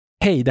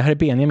Hej, det här är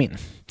Benjamin.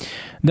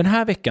 Den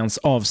här veckans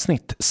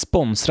avsnitt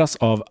sponsras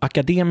av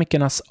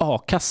Akademikernas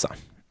A-kassa.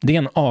 Det är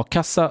en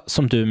A-kassa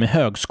som du med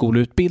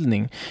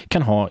högskoleutbildning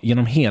kan ha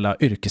genom hela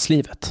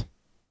yrkeslivet.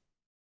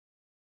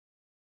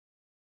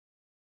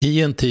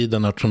 I en tid där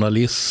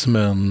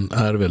nationalismen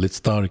är väldigt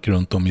stark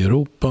runt om i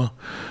Europa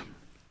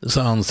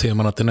så anser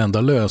man att den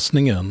enda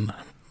lösningen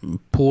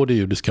på det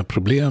judiska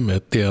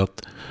problemet är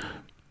att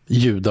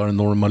judar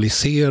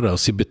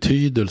normaliseras i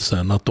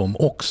betydelsen att de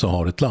också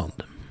har ett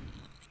land.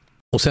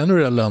 Och sen hur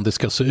det här landet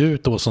ska se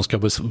ut och vad som ska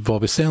vara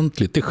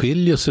väsentligt, det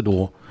skiljer sig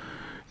då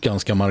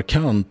ganska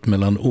markant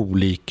mellan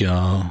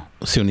olika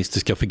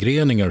sionistiska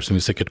förgreningar som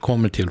vi säkert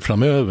kommer till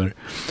framöver.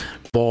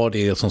 Vad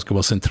det är som ska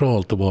vara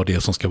centralt och vad det är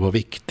som ska vara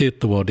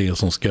viktigt och vad det är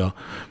som ska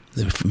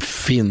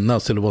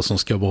finnas eller vad som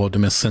ska vara det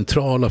mest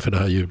centrala för det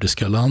här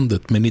judiska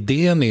landet. Men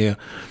idén är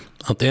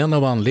att en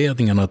av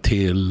anledningarna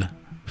till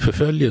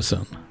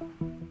förföljelsen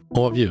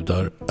av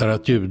judar är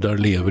att judar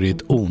lever i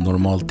ett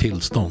onormalt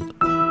tillstånd.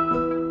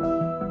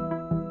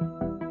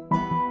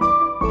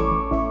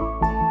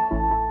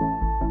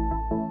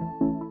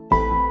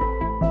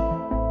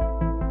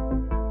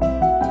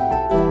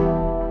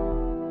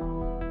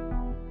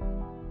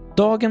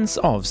 Dagens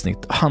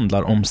avsnitt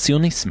handlar om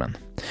sionismen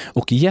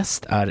och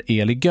gäst är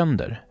Eli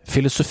Göndör,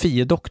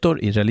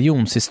 filosofiedoktor i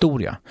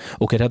religionshistoria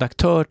och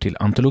redaktör till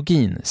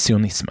antologin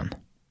Sionismen.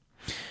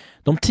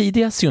 De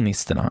tidiga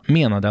sionisterna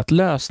menade att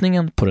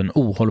lösningen på den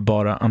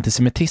ohållbara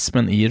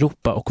antisemitismen i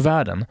Europa och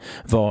världen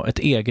var ett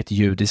eget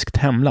judiskt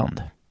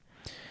hemland.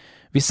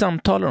 Vi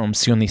samtalar om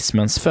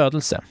sionismens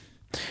födelse,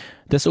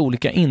 dess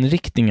olika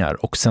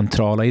inriktningar och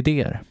centrala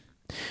idéer.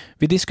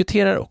 Vi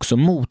diskuterar också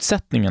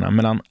motsättningarna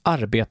mellan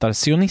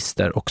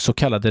arbetarsionister och så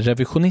kallade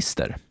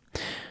revisionister,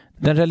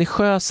 den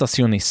religiösa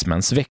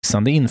sionismens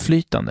växande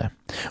inflytande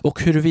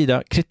och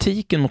huruvida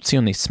kritiken mot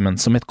sionismen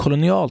som ett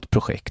kolonialt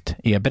projekt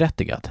är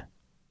berättigad.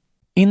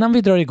 Innan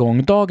vi drar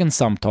igång dagens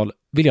samtal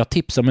vill jag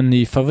tipsa om en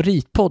ny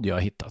favoritpodd jag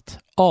har hittat.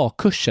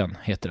 A-kursen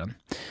heter den.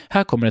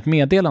 Här kommer ett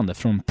meddelande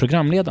från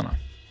programledarna.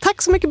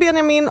 Tack så mycket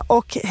Benjamin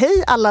och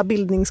hej alla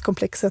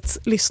Bildningskomplexets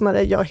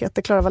lyssnare. Jag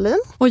heter Clara Wallin.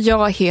 Och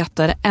jag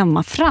heter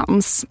Emma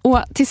Frans.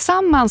 Och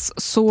tillsammans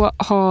så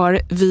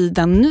har vi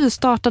den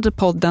nystartade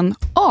podden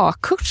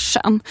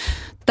A-kursen.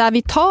 Där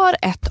vi tar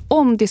ett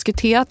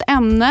omdiskuterat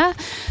ämne,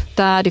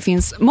 där det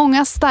finns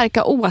många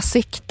starka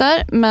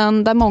åsikter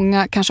men där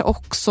många kanske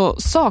också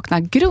saknar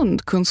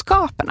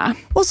grundkunskaperna.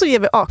 Och så ger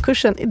vi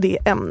A-kursen i det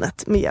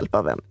ämnet med hjälp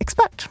av en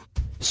expert.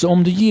 Så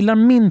om du gillar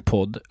min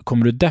podd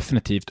kommer du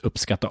definitivt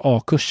uppskatta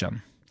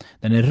A-kursen.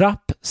 Den är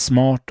rapp,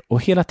 smart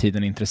och hela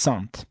tiden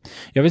intressant.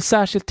 Jag vill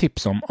särskilt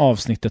tipsa om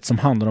avsnittet som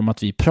handlar om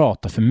att vi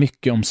pratar för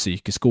mycket om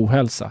psykisk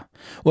ohälsa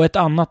och ett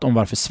annat om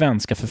varför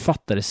svenska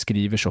författare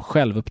skriver så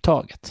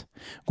självupptaget.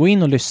 Gå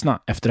in och lyssna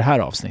efter det här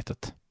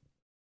avsnittet.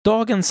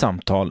 Dagens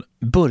samtal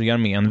börjar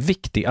med en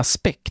viktig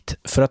aspekt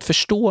för att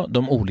förstå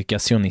de olika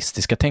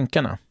sionistiska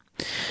tänkarna.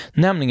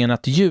 Nämligen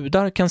att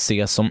judar kan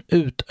ses som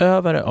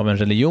utövare av en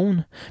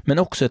religion men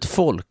också ett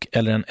folk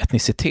eller en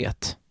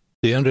etnicitet.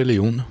 Det är en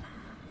religion.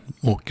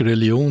 Och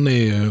religion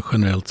är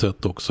generellt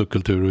sett också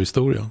kultur och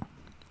historia.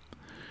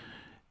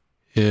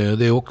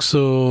 Det är också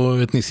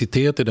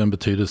etnicitet i den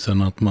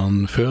betydelsen att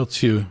man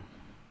föds ju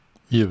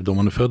jude. Om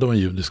man är född av en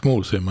judisk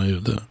mor så är man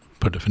jude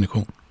per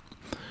definition.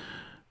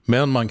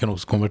 Men man kan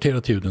också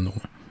konvertera till judendom.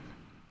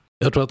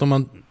 Jag tror att om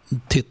man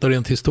tittar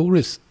rent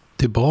historiskt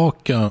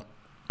tillbaka,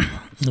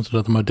 jag tror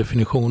att de här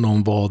definitionerna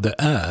om vad det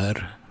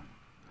är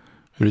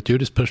ur ett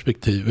judiskt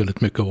perspektiv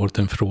väldigt mycket har varit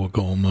en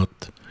fråga om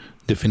att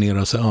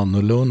definiera sig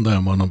annorlunda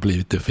än vad man har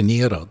blivit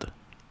definierad.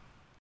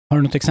 Har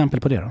du något exempel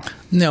på det då?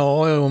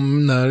 Ja,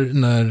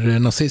 när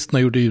nazisterna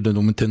gjorde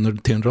judendomen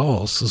till en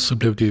ras så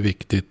blev det ju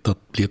viktigt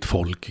att bli ett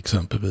folk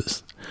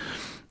exempelvis.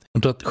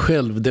 Jag tror att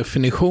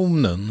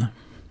självdefinitionen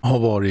har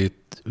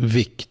varit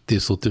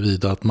viktig så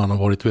tillvida att man har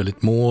varit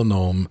väldigt mån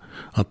om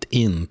att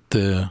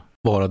inte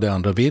vara det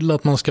andra vill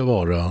att man ska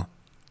vara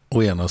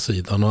å ena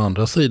sidan. Å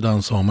andra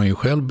sidan så har man ju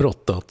själv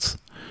brottats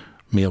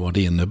med vad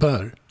det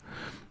innebär.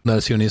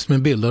 När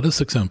sionismen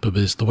bildades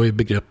exempelvis, då var ju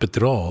begreppet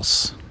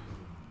ras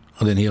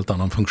hade en helt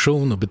annan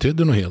funktion och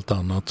betydde något helt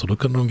annat. Så då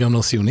kunde de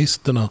gamla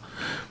sionisterna,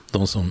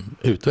 de som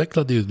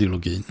utvecklade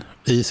ideologin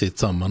i sitt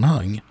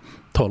sammanhang,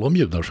 tala om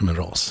judar som en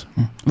ras.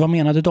 Vad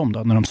menade de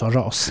då när de sa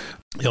ras?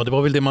 Ja, det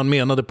var väl det man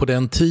menade på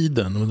den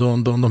tiden.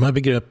 De här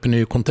begreppen är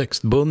ju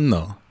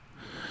kontextbundna.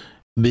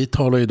 Vi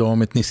talar idag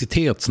om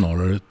etnicitet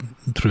snarare,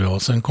 tror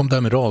jag. Sen kom det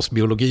här med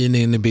rasbiologin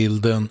in i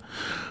bilden.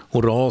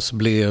 Och ras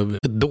blev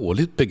ett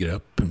dåligt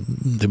begrepp.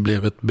 Det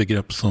blev ett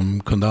begrepp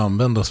som kunde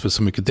användas för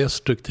så mycket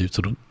destruktivt.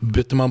 Så då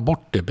bytte man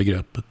bort det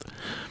begreppet.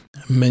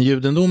 Men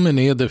judendomen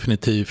är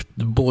definitivt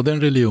både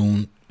en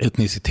religion,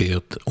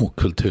 etnicitet och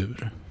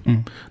kultur.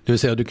 Mm. Det vill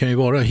säga, du kan ju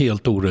vara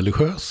helt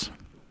oreligiös.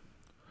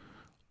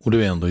 Och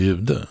du är ändå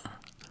jude.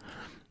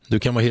 Du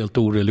kan vara helt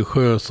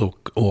oreligiös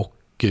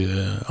och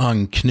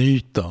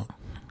anknyta.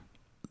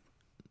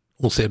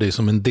 Och se dig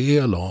som en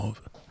del av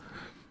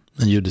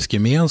en judisk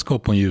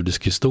gemenskap och en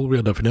judisk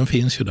historia, därför den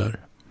finns ju där.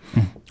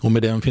 Och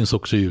med den finns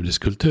också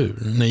judisk kultur.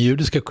 Den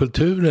judiska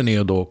kulturen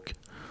är dock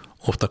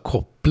ofta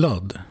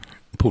kopplad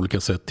på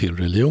olika sätt till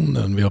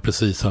religionen. Vi har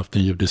precis haft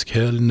en judisk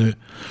helg nu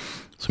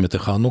som heter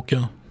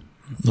Chanukka.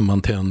 När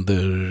man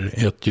tänder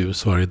ett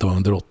ljus varje dag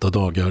under 8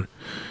 dagar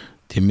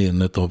till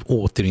minnet av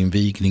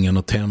återinvigningen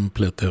av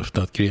templet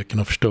efter att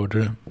grekerna förstörde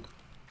det.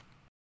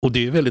 Och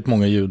det är väldigt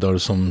många judar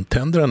som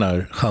tänder den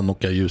här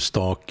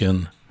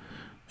Chanukka-ljusstaken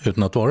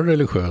utan att vara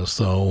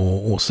religiösa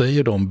och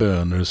säger de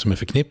böner som är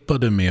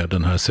förknippade med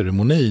den här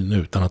ceremonin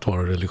utan att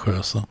vara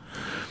religiösa.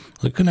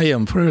 Så kan jag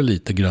jämföra det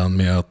lite grann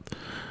med att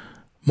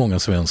många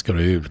svenskar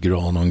har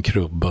julgran och en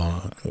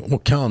krubba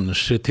och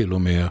kanske till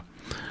och med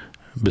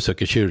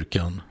besöker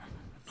kyrkan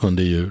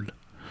under jul.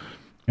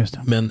 Just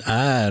det. Men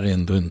är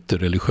ändå inte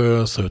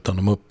religiösa utan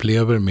de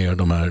upplever mer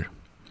de här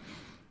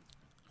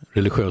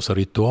religiösa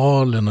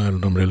ritualerna eller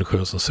de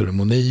religiösa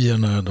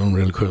ceremonierna, de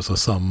religiösa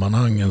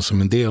sammanhangen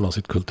som en del av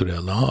sitt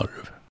kulturella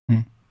arv.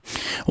 Mm.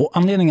 Och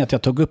anledningen att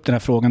jag tog upp den här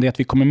frågan är att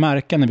vi kommer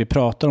märka när vi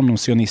pratar om de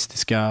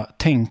sionistiska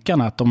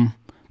tänkarna att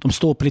de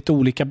står på lite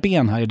olika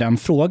ben här i den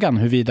frågan,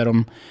 huruvida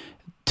de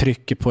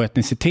trycker på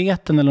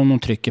etniciteten eller om de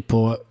trycker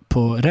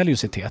på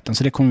religiositeten.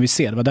 Så det kommer vi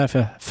se. Det var därför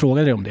jag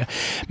frågade dig om det.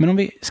 Men om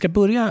vi ska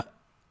börja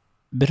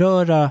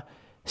beröra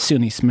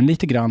sionismen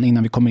lite grann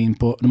innan vi kommer in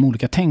på de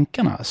olika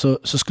tänkarna så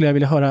skulle jag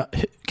vilja höra,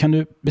 kan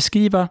du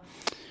beskriva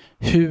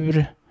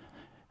hur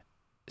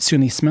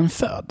sionismen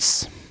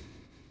föds?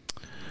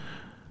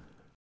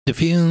 Det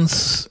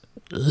finns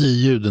i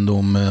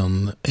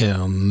judendomen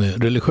en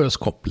religiös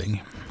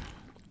koppling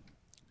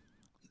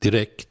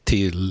direkt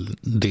till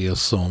det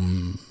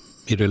som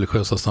i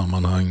religiösa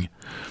sammanhang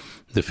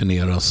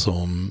definieras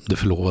som det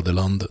förlovade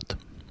landet.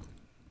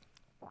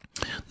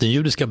 Den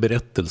judiska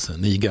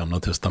berättelsen i Gamla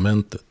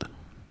testamentet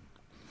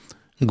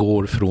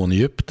går från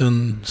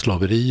Egypten,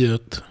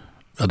 slaveriet,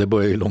 ja det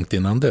börjar ju långt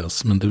innan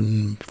dess, men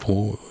det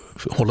får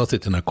hålla sig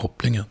till den här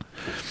kopplingen.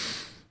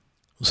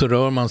 Så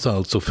rör man sig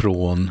alltså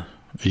från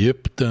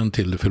Egypten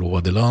till det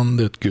förlovade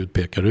landet, Gud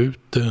pekar ut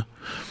det,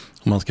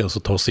 och man ska alltså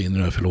ta sig in i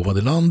det här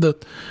förlovade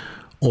landet.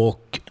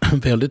 Och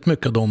väldigt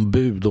mycket av de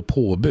bud och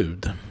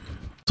påbud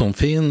som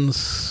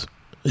finns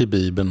i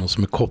Bibeln och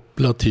som är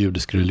kopplat till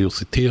judisk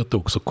religiositet och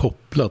också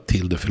kopplat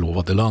till det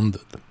förlovade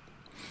landet.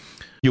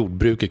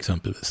 Jordbruk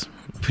exempelvis.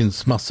 Det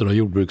finns massor av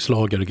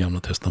jordbrukslagar i Gamla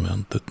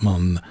testamentet.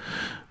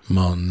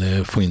 Man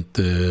får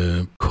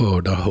inte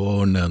skörda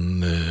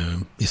hörnen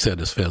i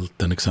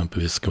sädesfälten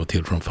exempelvis, ska vara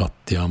till från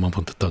fattiga. Man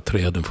får inte ta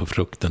träden för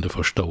frukten det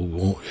första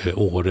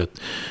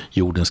året.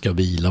 Jorden ska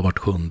vila vart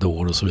 7:e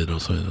år och så vidare.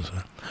 Och så vidare.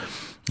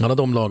 Alla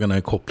de lagarna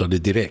är kopplade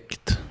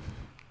direkt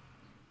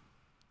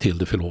till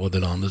det förlovade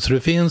landet. Så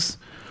det finns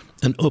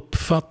en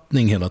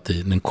uppfattning hela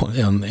tiden,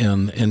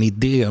 en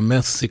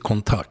idémässig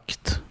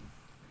kontakt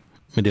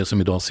med det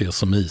som idag ses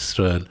som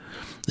Israel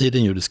i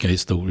den judiska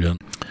historien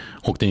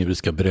och den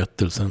judiska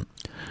berättelsen.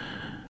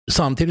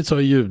 Samtidigt så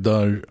har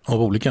judar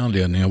av olika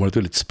anledningar varit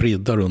väldigt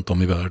spridda runt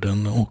om i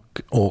världen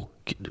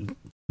och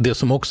det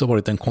som också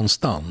varit en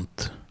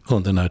konstant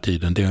under den här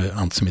tiden, det är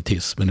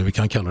antisemitismen. Vi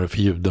kan kalla det för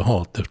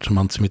judehat eftersom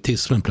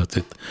antisemitismen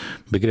plötsligt,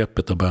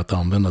 begreppet har börjat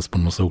användas på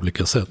en massa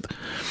olika sätt.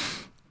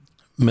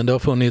 Men det har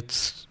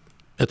funnits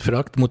ett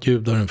förakt mot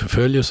judar, en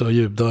förföljelse av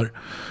judar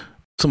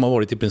som har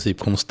varit i princip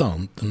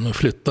konstant. Den har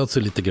flyttat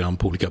sig lite grann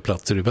på olika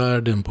platser i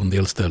världen. På en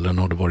del ställen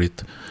har det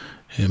varit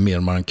mer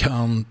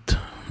markant.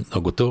 Det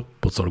har gått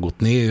upp och så har det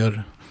gått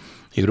ner.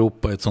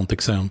 Europa är ett sånt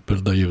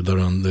exempel där judar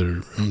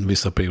under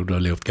vissa perioder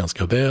har levt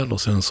ganska väl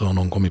och sen så har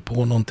någon kommit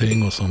på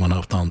någonting och så har man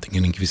haft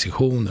antingen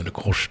inkvisition eller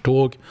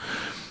korståg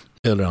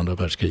eller andra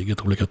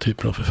världskriget, olika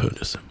typer av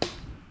förföljelse.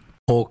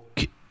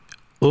 Och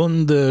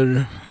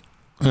under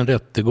en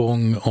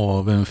rättegång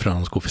av en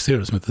fransk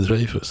officer som heter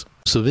Dreyfus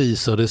så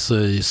visade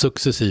sig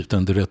successivt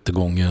under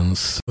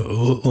rättegångens,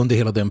 under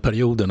hela den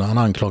perioden, han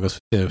anklagas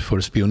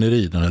för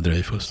spioneri, den här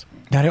Dreyfus.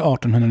 Det här är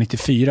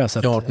 1894 så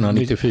att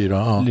 1894,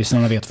 ja.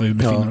 Lyssnarna vet var vi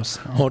befinner oss.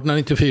 Ja.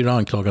 1894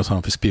 anklagas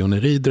han för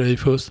spioneri,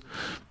 Dreyfus.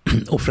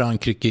 Och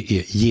Frankrike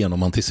är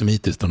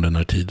genomantisemitiskt under den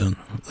här tiden.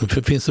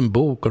 Det finns en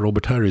bok av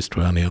Robert Harris,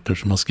 tror jag han heter,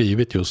 som har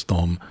skrivit just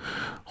om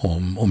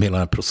hela den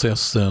här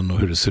processen och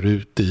hur det ser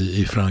ut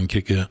i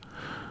Frankrike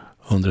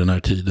under den här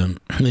tiden.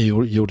 Det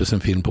gjordes en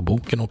film på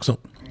boken också.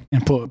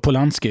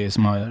 Polanski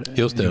som har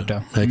just det, gjort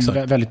det.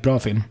 Exakt. Väldigt bra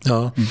film.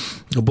 Ja,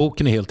 och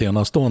boken är helt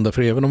enastående,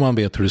 för även om man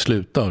vet hur det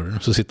slutar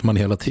så sitter man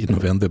hela tiden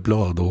och vänder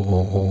blad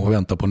och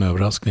väntar på en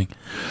överraskning.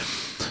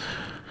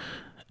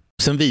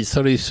 Sen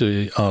visar det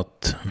sig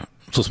att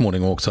så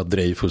småningom också att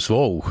Dreyfus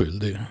var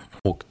oskyldig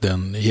och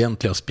den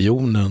egentliga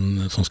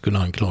spionen som skulle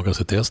anklagas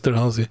heter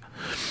Esterhazy.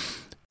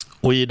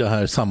 Och i det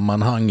här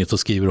sammanhanget så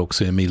skriver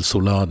också Emile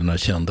Zola den här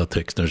kända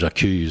texten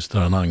J'accuse, där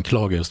han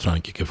anklagar just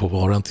Frankrike för att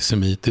vara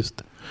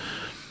antisemitiskt.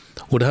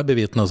 Och det här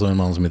bevittnas av en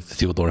man som heter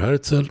Theodor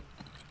Herzl.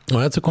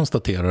 Och Herzl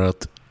konstaterar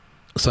att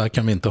så här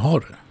kan vi inte ha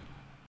det.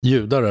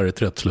 Judar är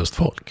ett rättslöst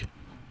folk.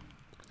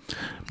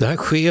 Det här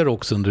sker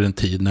också under en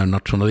tid när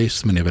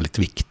nationalismen är väldigt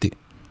viktig.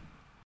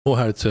 Och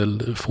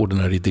Herzl får den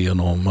här idén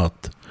om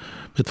att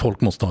ett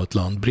folk måste ha ett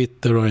land.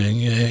 Britter och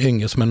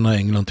engelsmän har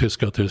England,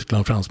 tyskar och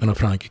Tyskland, fransmän och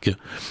Frankrike.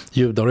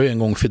 Judar har en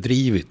gång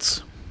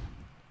fördrivits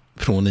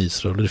från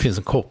Israel. Det finns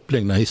en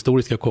koppling, den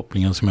historiska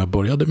kopplingen som jag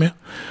började med.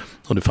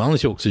 Och det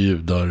fanns ju också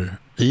judar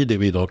i det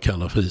vi idag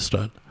kallar för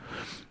Israel.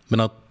 Men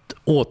att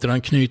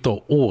återanknyta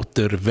och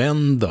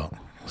återvända.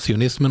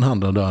 Sionismen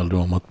handlade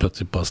aldrig om att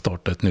plötsligt bara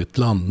starta ett nytt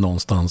land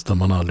någonstans där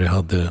man aldrig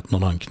hade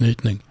någon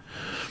anknytning.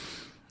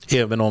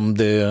 Även om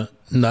det,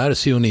 när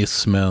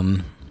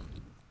sionismen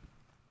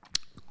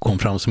kom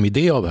fram som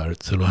idé av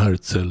Herzl och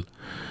Herzl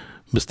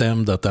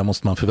bestämde att det här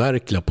måste man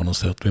förverkliga på något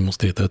sätt. Vi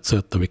måste hitta ett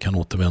sätt där vi kan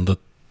återvända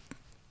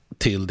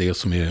till det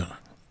som är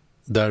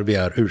där vi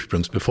är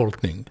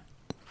ursprungsbefolkning.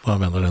 För att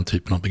använda den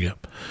typen av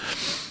begrepp.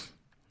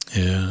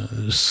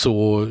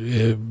 Så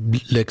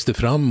läggs det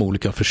fram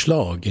olika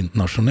förslag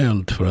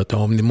internationellt för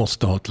att ni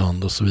måste ha ett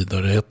land och så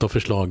vidare. Ett av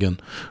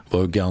förslagen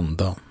var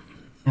Uganda.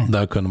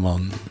 Där kunde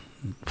man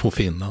få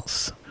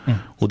finnas.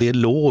 Och det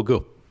låg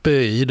uppe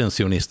i den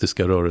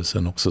sionistiska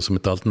rörelsen också som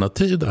ett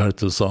alternativ där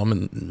till sa,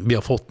 men vi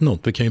har fått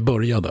något, vi kan ju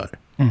börja där.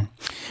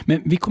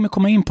 Men vi kommer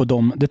komma in på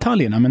de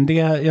detaljerna, men det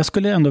jag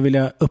skulle ändå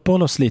vilja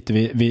uppehålla oss lite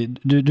vid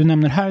du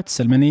nämner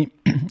Herzl, men i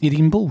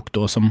din bok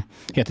då som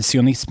heter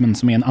Sionismen,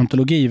 som är en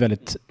antologi,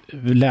 väldigt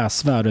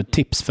läsvärd och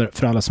tips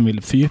för alla som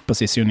vill fördjupa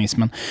sig i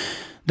sionismen.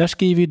 Där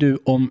skriver du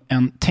om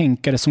en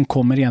tänkare som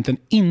kommer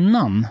egentligen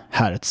innan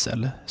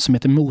Herzl, som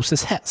heter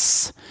Moses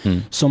Hess,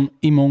 som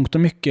i mångt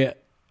och mycket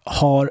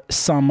har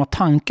samma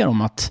tankar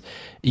om att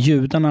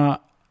judarna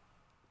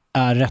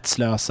är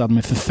rättslösa, de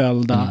är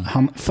förföljda.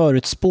 Han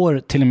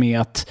förutspår till och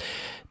med att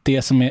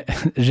det som är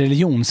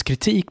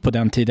religionskritik på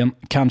den tiden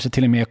kanske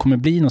till och med kommer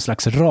bli någon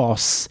slags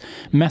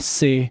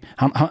rasmässig...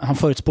 Han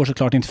förutspår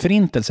såklart inte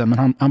förintelsen,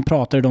 men han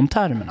pratar i de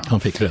termerna. Han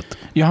fick rätt.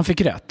 Ja, han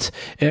fick rätt.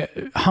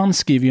 Han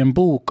skriver ju en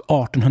bok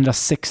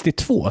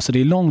 1862, så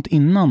det är långt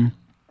innan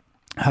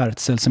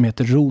Herzl, som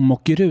heter Rom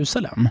och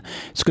Jerusalem.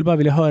 Jag skulle bara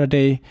vilja höra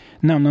dig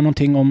nämna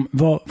någonting om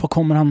vad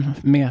kommer han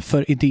med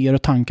för idéer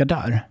och tankar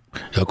där?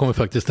 Jag kommer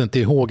faktiskt inte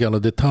ihåg alla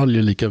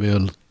detaljer lika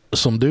väl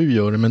som du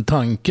gör, men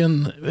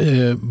tanken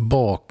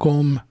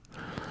bakom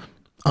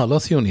alla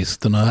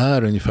sionisterna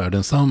är ungefär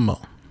densamma.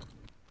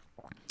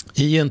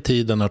 I en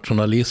tid där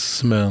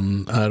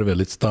nationalismen är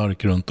väldigt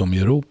stark runt om i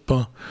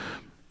Europa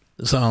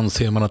så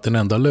anser man att den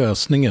enda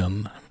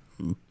lösningen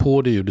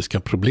på det judiska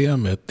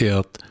problemet är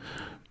att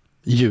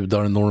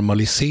judar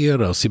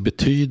normaliseras i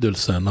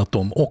betydelsen att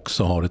de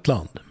också har ett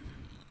land.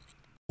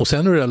 Och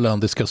sen hur det här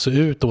landet ska se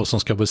ut och vad som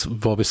ska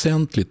vara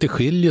väsentligt, det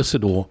skiljer sig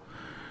då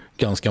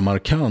ganska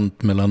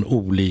markant mellan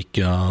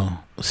olika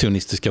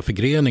sionistiska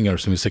förgreningar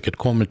som vi säkert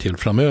kommer till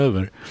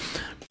framöver.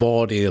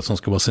 Vad det är som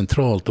ska vara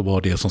centralt och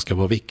vad det är som ska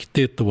vara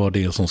viktigt och vad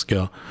det är som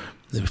ska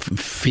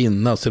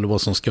finnas eller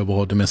vad som ska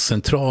vara det mest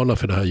centrala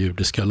för det här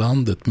judiska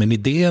landet. Men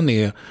idén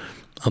är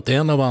att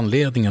en av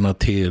anledningarna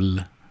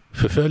till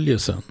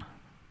förföljelsen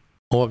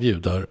av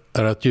judar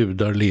är att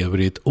judar lever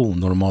i ett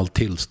onormalt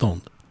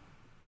tillstånd.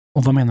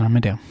 Och vad menar han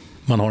med det?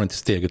 Man har inte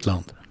sitt eget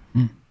land.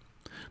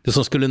 Det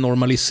som skulle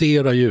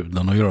normalisera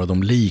judarna och göra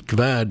dem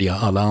likvärdiga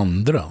alla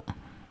andra,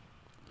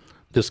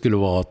 det skulle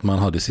vara att man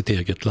hade sitt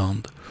eget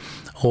land.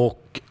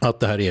 Och att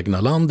det här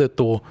egna landet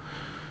då,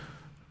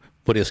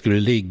 var det skulle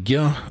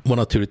ligga, var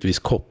naturligtvis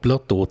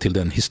kopplat då till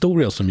den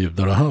historia som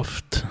judar har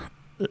haft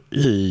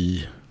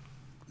i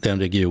den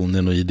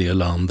regionen och i det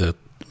landet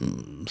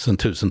sedan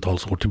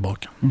tusentals år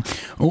tillbaka.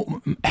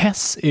 Och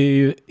Hess är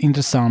ju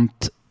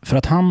intressant för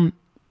att han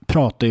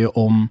pratar ju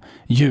om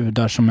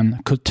judar som en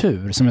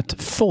kultur, som ett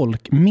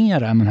folk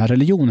mer än den här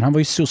religionen. Han var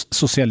ju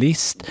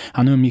socialist,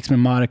 han umgicks med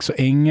Marx och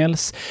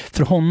Engels.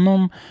 För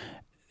honom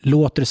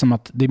låter det som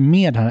att det är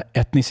mer den här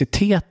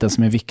etniciteten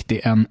som är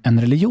viktig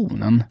än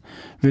religionen.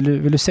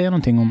 Vill du säga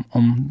någonting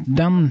om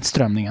den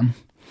strömningen?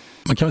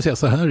 Man kan väl säga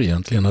så här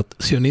egentligen, att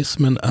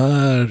sionismen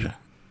är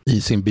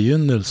i sin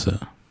begynnelse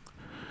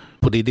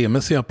på det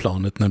idémässiga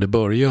planet, när det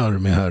börjar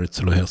med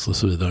Herzl och Hess och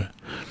så vidare,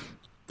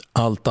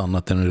 allt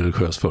annat än en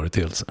religiös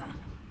företeelse.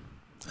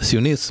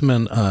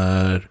 Sionismen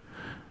är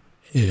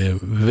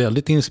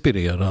väldigt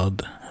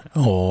inspirerad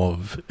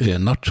av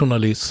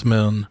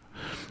nationalismen.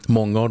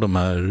 Många av de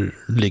här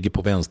ligger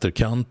på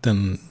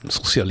vänsterkanten,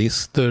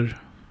 socialister,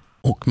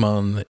 och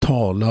man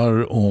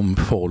talar om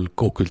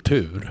folk och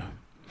kultur.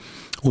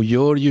 Och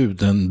gör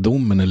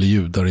judendomen eller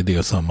judar i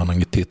det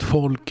sammanhanget till ett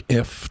folk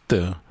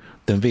efter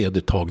den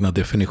vedertagna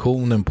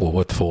definitionen på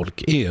vad ett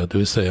folk är. Det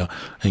vill säga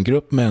en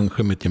grupp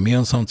människor med ett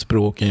gemensamt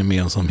språk, en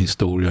gemensam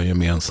historia, en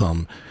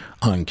gemensam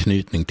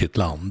anknytning till ett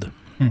land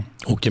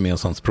och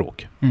gemensamt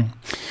språk.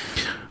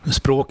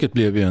 Språket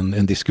blev ju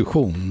en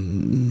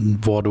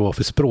diskussion vad det var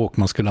för språk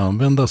man skulle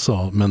använda sig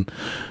av, men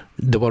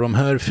det var de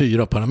här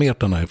 4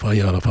 parametrarna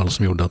i alla fall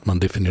som gjorde att man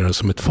definierade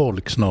som ett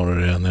folk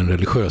snarare än en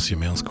religiös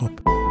gemenskap.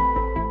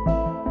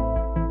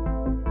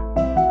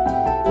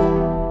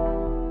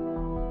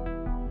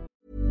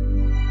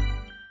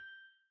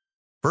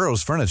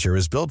 Burrow's furniture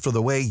is built for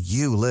the way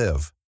you live.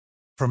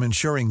 From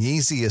ensuring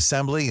easy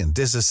assembly and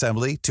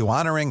disassembly to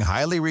honoring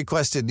highly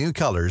requested new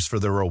colors for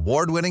their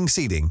award-winning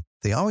seating,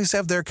 they always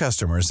have their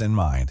customers in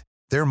mind.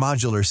 Their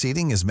modular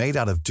seating is made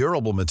out of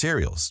durable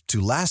materials to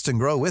last and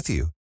grow with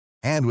you.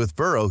 And with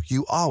Burrow,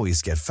 you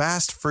always get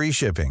fast, free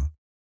shipping.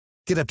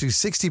 Get up to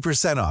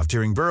 60% off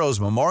during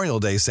Burrow's Memorial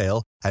Day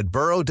sale at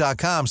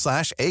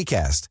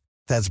burrow.com/ACAST.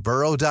 That's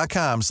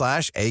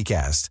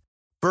burrow.com/ACAST.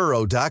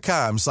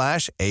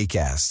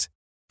 burrow.com/ACAST.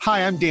 Hi,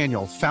 I'm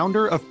Daniel,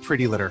 founder of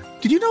Pretty Litter.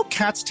 Did you know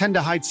cats tend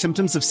to hide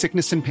symptoms of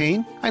sickness and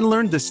pain? I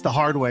learned this the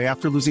hard way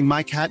after losing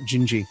my cat,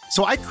 Gingy.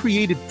 So I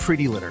created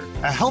Pretty Litter,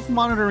 a health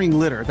monitoring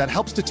litter that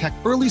helps detect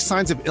early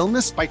signs of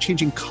illness by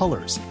changing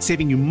colors,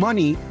 saving you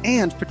money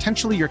and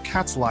potentially your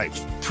cat's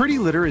life. Pretty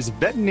Litter is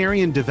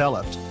veterinarian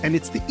developed, and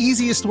it's the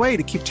easiest way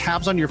to keep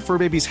tabs on your fur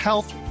baby's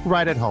health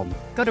right at home.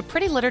 Go to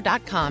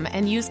prettylitter.com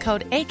and use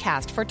code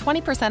ACAST for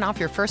 20% off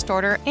your first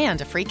order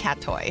and a free cat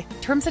toy.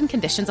 Terms and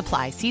conditions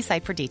apply. See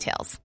site for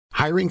details.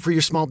 Hiring for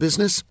your small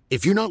business?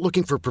 If you're not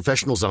looking for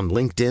professionals on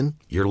LinkedIn,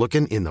 you're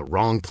looking in the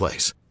wrong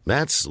place.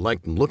 That's like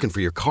looking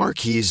for your car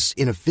keys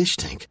in a fish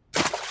tank.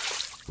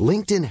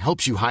 LinkedIn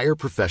helps you hire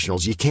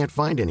professionals you can't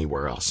find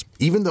anywhere else,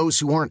 even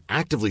those who aren't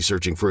actively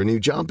searching for a new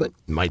job but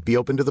might be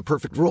open to the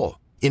perfect role.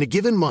 In a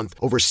given month,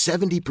 over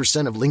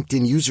 70% of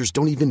LinkedIn users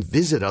don't even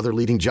visit other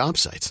leading job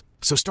sites.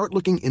 So start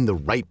looking in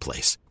the right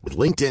place. With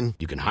LinkedIn,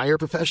 you can hire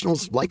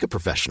professionals like a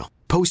professional.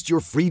 Post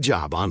your free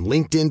job on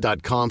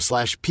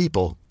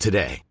linkedin.com/people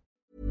today.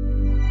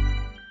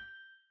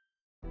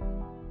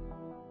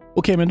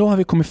 Okej, men då har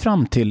vi kommit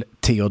fram till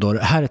Theodor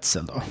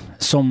Herzl då,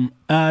 som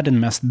är den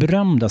mest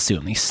berömda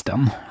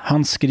sionisten.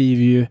 Han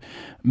skriver ju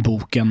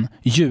boken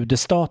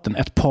Judestaten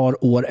ett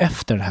par år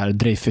efter den här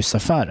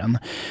Dreyfusaffären.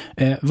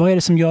 Vad är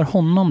det som gör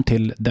honom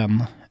till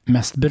den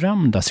mest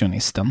berömda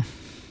sionisten?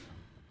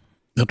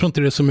 Jag tror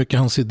inte det är så mycket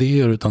hans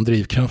idéer utan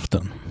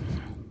drivkraften.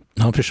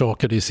 Han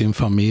försakade i sin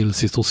familj,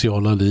 sitt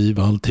sociala liv,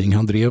 allting.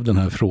 Han drev den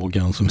här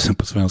frågan som är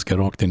på svenska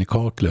rakt in i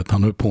kaklet.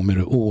 Han höll på med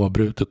det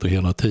oavbrutet och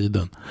hela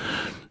tiden.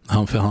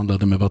 Han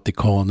förhandlade med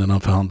Vatikanen,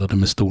 han förhandlade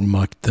med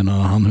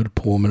stormakterna. Han höll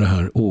på med det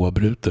här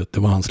oavbrutet. Det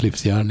var hans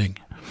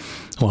livsgärning.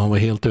 Och han var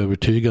helt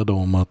övertygad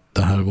om att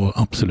det här var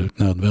absolut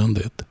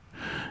nödvändigt.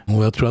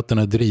 Och jag tror att den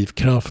här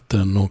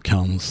drivkraften och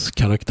hans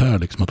karaktär,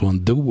 liksom att vara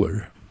en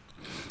doer.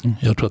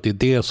 Jag tror att det är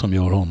det som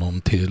gör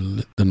honom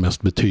till den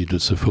mest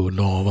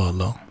betydelsefulla av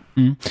alla.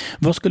 Mm.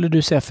 Vad skulle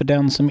du säga för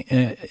den som,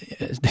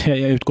 jag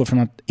utgår från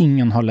att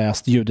ingen har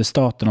läst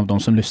Judestaten av de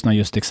som lyssnar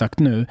just exakt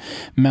nu,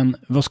 men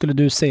vad skulle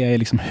du säga är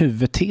liksom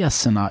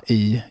huvudteserna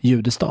i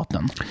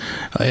Judestaten?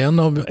 En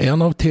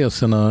av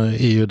teserna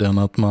är ju den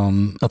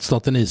att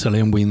staten Israel är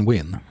en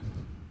win-win.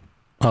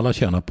 Alla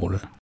tjänar på det.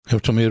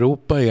 Eftersom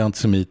Europa är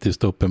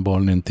antisemitiskt och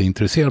uppenbarligen inte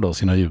intresserad av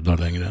sina judar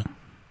längre,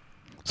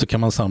 så kan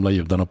man samla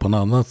judarna på en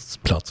annan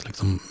plats.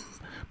 Liksom.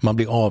 Man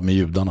blir av med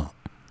judarna.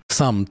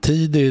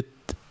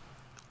 Samtidigt,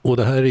 och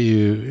det här är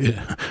ju,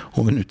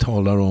 om vi nu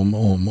talar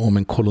om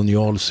en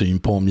kolonial syn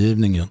på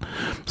omgivningen,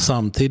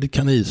 samtidigt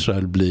kan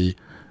Israel bli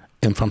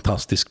en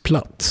fantastisk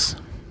plats.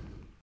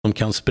 De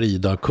kan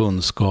sprida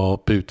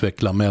kunskap,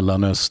 utveckla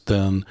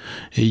Mellanöstern,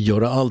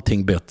 göra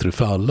allting bättre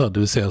för alla. Det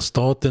vill säga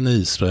staten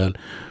Israel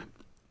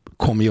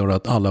kommer göra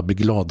att alla blir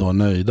glada och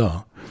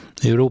nöjda.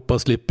 I Europa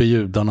slipper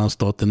judarna,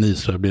 staten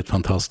Israel blir ett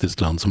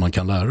fantastiskt land som man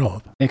kan lära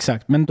av.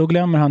 Exakt, men då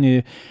glömmer han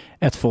ju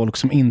ett folk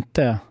som det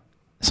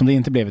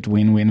inte blev ett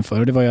win-win för,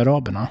 och det var ju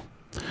araberna.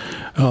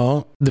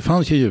 Ja, det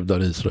fanns ju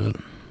judar i Israel.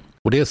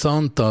 Och det är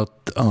sant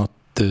att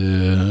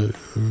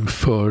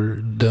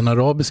för den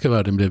arabiska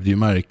världen blev det ju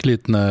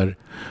märkligt när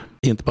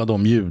inte bara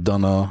de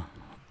judarna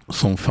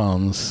som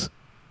fanns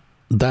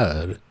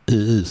där i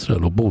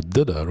Israel och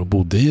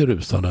bodde i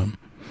Jerusalem,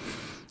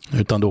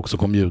 utan det också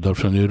kom judar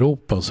från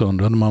Europa, så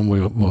undrade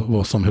man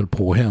vad som höll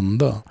på att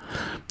hända.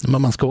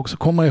 Men man ska också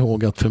komma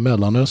ihåg att för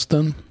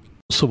Mellanöstern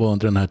så var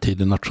under den här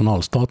tiden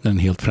nationalstaten en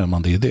helt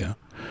främmande idé.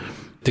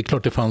 Det är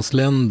klart det fanns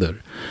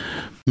länder,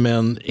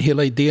 men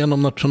hela idén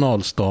om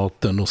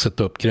nationalstaten och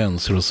sätta upp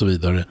gränser och så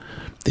vidare,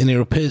 det är en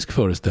europeisk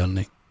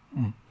föreställning.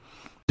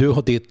 Du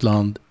har ditt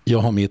land, jag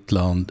har mitt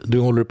land, du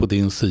håller på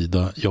din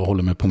sida, jag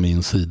håller mig på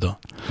min sida.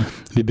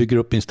 Vi bygger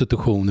upp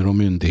institutioner och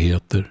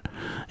myndigheter.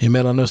 I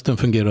Mellanöstern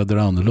fungerade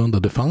det annorlunda.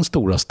 Det fanns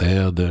stora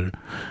städer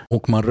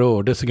och man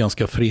rörde sig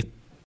ganska fritt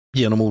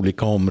genom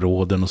olika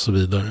områden och så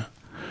vidare.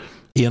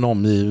 I en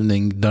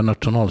omgivning där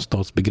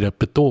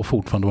nationalstatsbegreppet då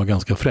fortfarande var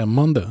ganska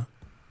främmande.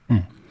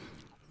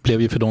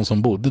 Blev ju för de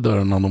som bodde där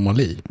en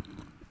anomali.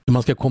 Det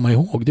man ska komma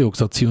ihåg det är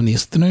också att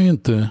sionisterna är ju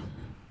inte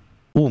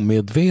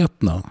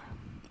omedvetna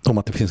om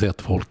att det finns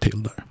ett folk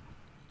till där.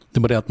 Det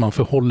är bara det att man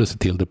förhåller sig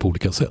till det på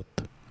olika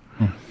sätt.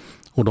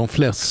 Och de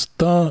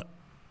flesta,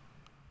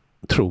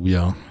 tror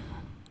jag,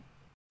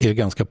 är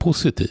ganska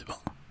positiva.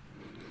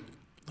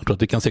 Jag tror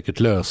att vi kan säkert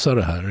lösa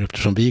det här.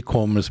 Eftersom vi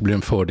kommer så blir det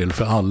en fördel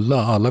för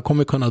alla. Alla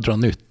kommer kunna dra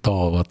nytta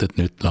av att ett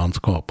nytt land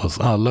skapas.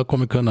 Alla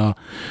kommer kunna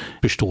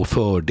förstå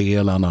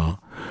fördelarna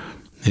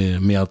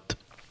med att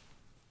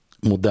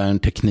modern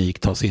teknik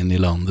tas in i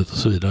landet och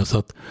så vidare. Så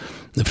att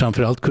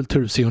framförallt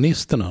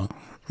kultursionisterna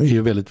är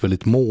ju väldigt,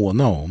 väldigt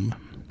måna om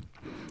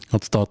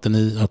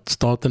Att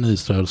staten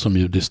Israel som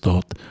judisk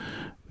stat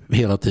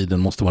hela tiden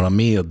måste vara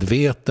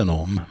medveten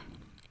om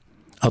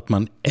att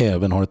man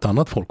även har ett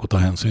annat folk att ta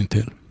hänsyn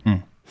till. Mm.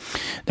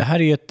 Det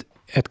här är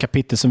ett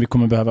kapitel som vi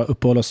kommer behöva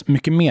uppehålla oss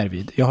mycket mer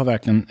vid. Jag har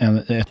verkligen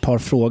ett par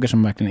frågor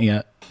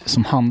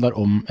som handlar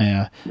om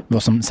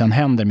vad som sen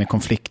händer med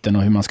konflikten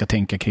och hur man ska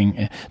tänka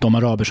kring de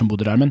araber som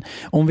bodde där. Men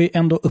om vi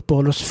ändå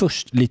uppehåller oss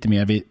först lite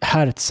mer vid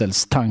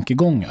Herzls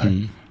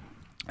tankegångar,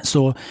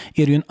 så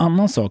är det ju en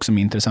annan sak som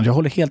är intressant. Jag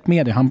håller helt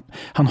med dig.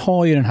 Han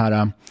har ju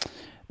den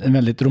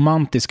väldigt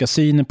romantiska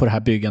synen på det här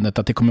byggandet,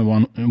 att det kommer vara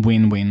en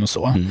win-win och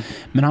så.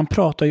 Men han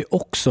pratar ju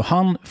också,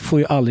 han får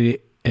ju aldrig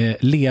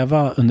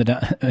leva under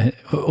det,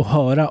 och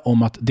höra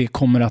om att det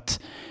kommer att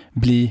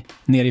bli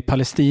nere i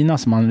Palestina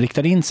som han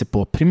riktar in sig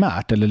på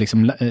primärt, eller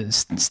liksom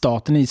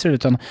staten Israel,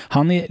 utan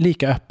han är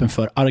lika öppen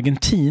för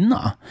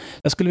Argentina.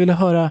 Jag skulle vilja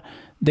höra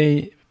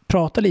dig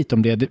prata lite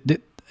om det.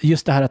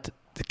 Just det här att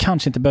det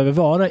kanske inte behöver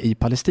vara i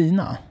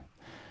Palestina.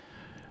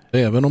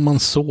 Även om man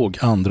såg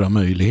andra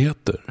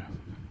möjligheter,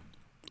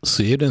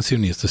 så är den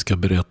sionistiska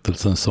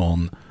berättelsen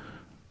sån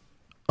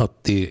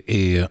att det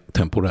är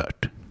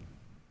temporärt.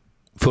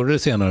 Förr eller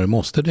senare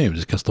måste den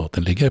judiska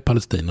staten ligga i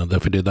Palestina,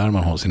 därför det är där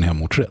man har sin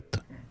hemortsrätt.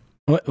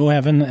 Och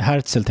även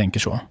Herzl tänker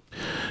så?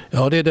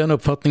 Ja, det är den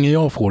uppfattningen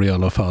jag får i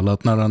alla fall.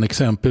 Att när han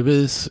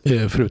exempelvis,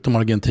 förutom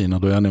Argentina,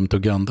 då jag nämnt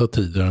Uganda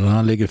tidigare, när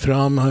han lägger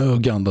fram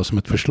Uganda som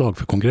ett förslag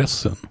för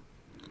kongressen,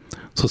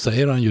 så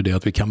säger han ju det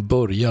att vi kan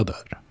börja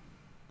där.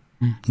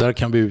 Där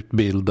kan vi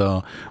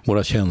utbilda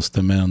våra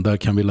tjänstemän, där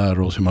kan vi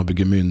lära oss hur man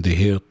bygger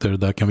myndigheter,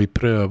 där kan vi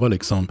pröva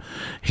liksom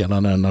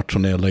hela den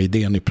nationella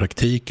idén i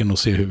praktiken och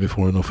se hur vi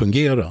får den att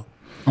fungera.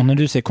 Och när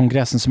du säger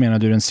kongressen så menar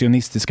du den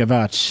sionistiska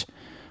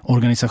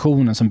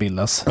världsorganisationen som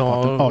bildas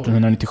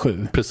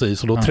 1897?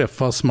 Precis, och då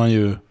träffas man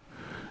ju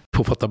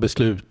för att fatta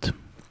beslut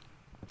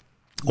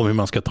om hur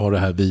man ska ta det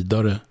här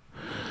vidare.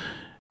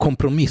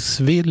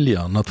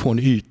 Kompromissviljan att få en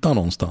yta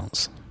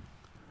någonstans,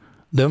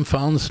 den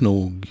fanns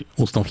nog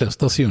hos de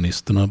flesta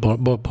sionisterna.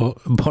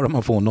 Bara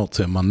man får något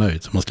så är man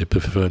nöjd, så man slipper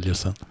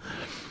förföljelsen.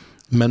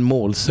 Men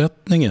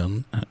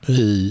målsättningen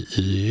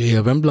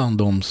även bland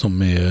de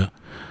som är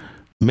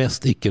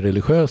mest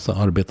icke-religiösa,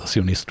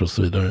 arbetarsionister och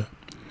så vidare,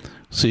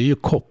 så är ju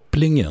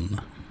kopplingen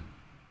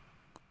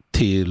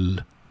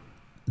till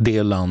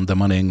det land där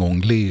man en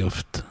gång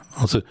levt.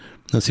 Alltså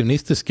den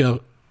sionistiska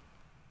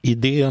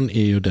idén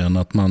är ju den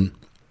att man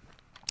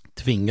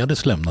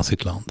tvingades lämna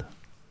sitt land.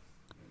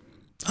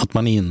 Att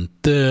man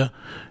inte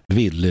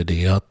ville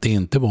det, att det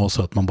inte var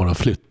så att man bara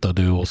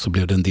flyttade och så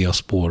blev det en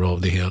diaspora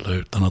av det hela,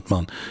 utan att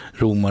man,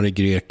 romare,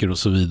 greker och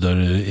så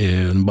vidare,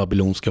 den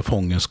babylonska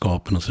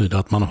fångenskapen och så vidare,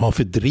 att man har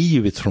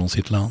fördrivits från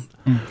sitt land.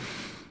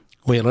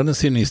 Och hela den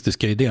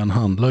sionistiska idén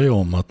handlar ju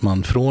om att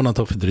man från att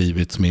ha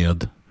fördrivits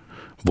med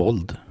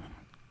våld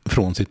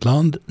från sitt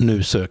land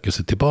nu söker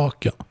sig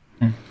tillbaka.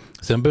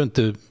 Sen behöver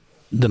inte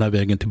den här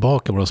vägen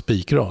tillbaka vara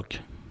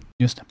spikrak.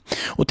 Just det.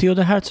 Och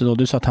Theodor Herzl då,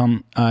 du sa att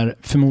han är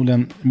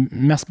förmodligen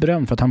mest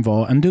berömd för att han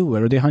var en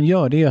doer. Och det han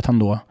gör, det är att han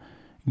då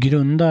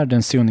grundar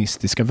den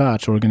sionistiska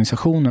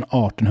världsorganisationen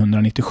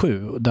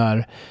 1897.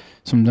 Där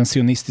som den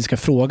sionistiska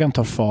frågan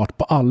tar fart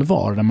på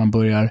allvar. Där man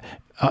börjar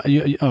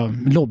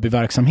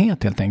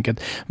lobbyverksamhet helt enkelt.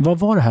 Vad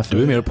var det här för...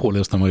 Du är mer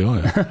påläst än vad jag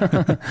är.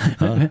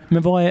 Ja.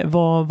 Men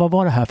vad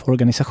var det här för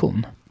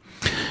organisation?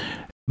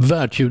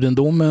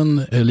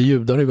 Världsjudendomen, eller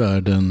judar i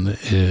världen,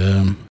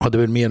 hade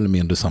väl mer eller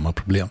mindre samma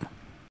problem.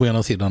 Å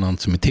ena sidan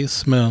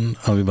antisemitismen,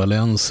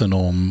 ambivalensen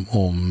om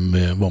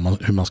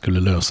hur man skulle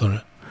lösa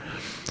det.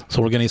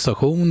 Så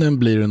organisationen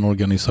blir en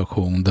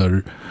organisation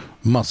där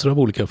massor av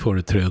olika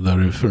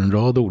företrädare för en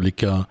rad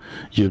olika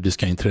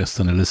judiska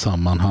intressen eller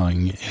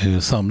sammanhang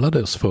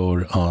samlades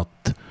för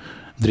att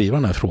driva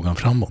den här frågan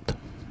framåt.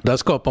 Där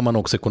skapar man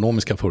också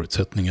ekonomiska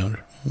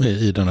förutsättningar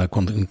i den här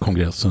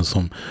kongressen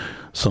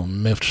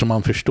som eftersom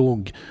man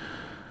förstod.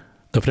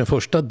 Därför den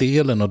första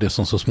delen av det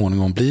som så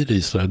småningom blir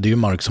Israel, det är ju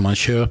mark som man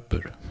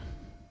köper.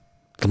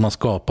 Så man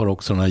skapar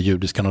också den här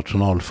judiska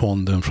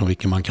nationalfonden från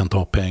vilken man kan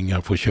ta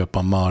pengar för att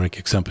köpa mark.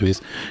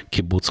 Exempelvis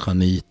Kibbutz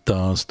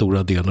Hanita,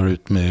 stora delar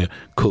ut med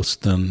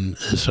kusten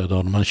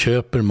Israel. Man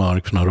köper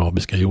mark från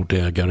arabiska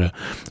jordägare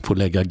för att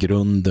lägga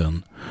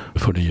grunden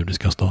för den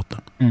judiska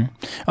staten.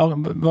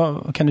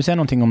 Ja, kan du säga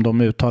någonting om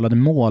de uttalade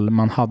mål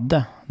man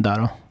hade där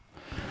då?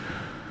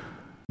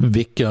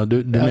 Vilka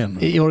du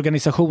menar? I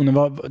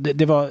organisationen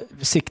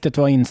siktet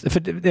var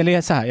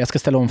eller så här, jag ska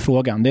ställa om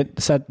frågan.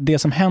 Det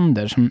som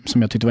händer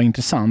som jag tyckte var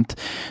intressant,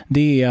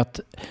 det är att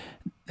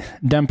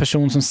den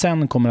person som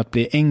sen kommer att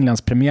bli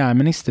Englands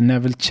premiärminister,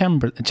 Neville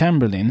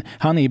Chamberlain,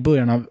 han är i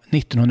början av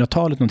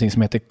 1900-talet någonting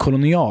som heter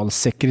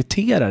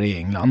kolonialsekreterare i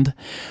England.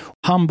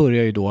 Han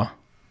börjar ju då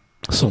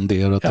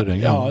sondera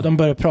terrängen. Ja, de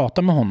börjar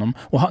prata med honom.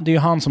 Och det är ju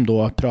han som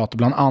då pratar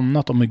bland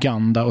annat om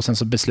Uganda, och sen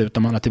så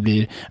beslutar man att det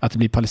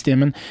blir Palestina.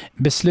 Men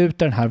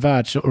beslutar den här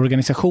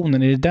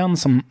världsorganisationen, är det den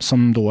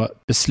som då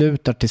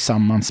beslutar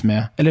tillsammans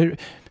med, eller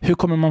hur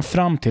kommer man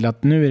fram till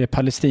att nu är det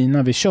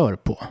Palestina vi kör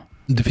på?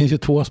 Det finns ju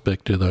två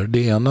aspekter där.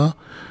 Det ena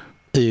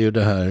är ju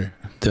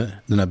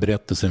den här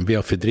berättelsen, vi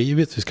har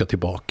fördrivit, vi ska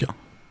tillbaka.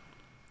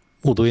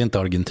 Och då är inte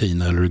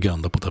Argentina eller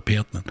Uganda på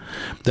tapeten.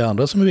 Det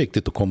andra som är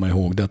viktigt att komma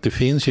ihåg är att det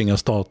finns ju inga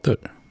stater.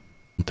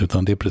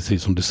 Utan det är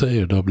precis som du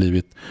säger, det har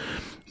blivit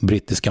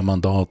brittiska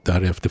mandat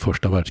där efter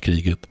första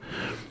världskriget.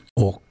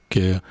 Och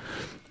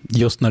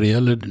just när det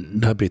gäller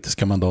det här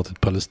brittiska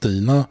mandatet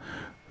Palestina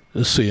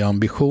så är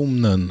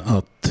ambitionen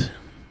att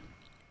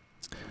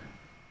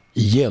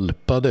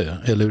hjälpa det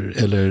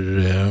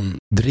eller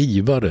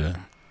driva det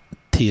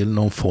till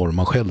någon form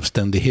av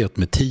självständighet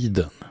med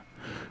tiden.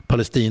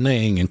 Palestina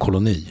är ingen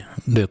koloni,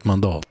 det är ett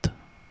mandat.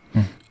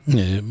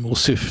 Och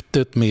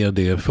syftet med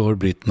det för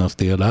britternas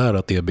del är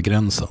att det är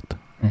begränsat.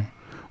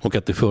 Och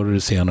att det förr eller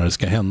senare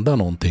ska hända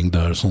någonting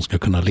där som ska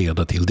kunna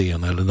leda till det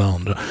ena eller det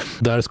andra.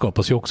 Där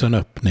skapas ju också en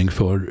öppning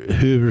för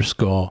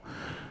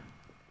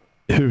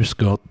hur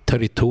ska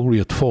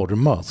territoriet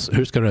formas?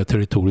 Hur ska det här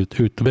territoriet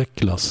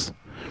utvecklas?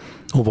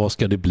 Och vad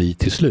ska det bli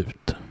till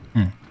slut?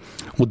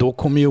 Och då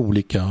kommer ju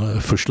olika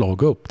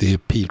förslag upp. Det är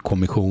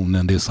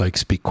Peel-kommissionen, det är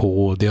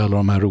Sykes-Picot, det är alla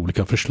de här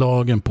olika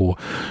förslagen på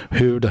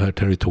hur det här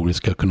territoriet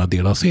ska kunna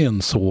delas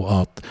in så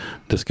att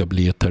det ska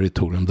bli ett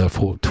territorium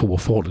där två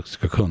folk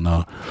ska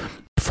kunna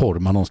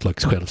forma någon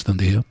slags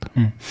självständighet.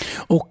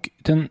 Och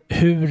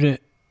hur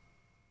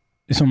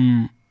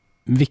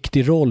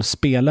viktig roll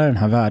spelar den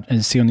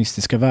här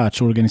sionistiska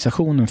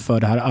världsorganisationen för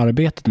det här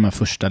arbetet, de här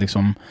första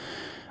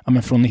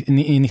från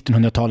i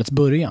 1900-talets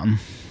början?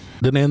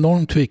 Den är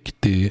enormt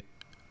viktig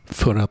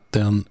för att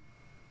den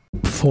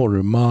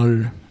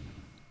formar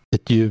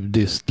ett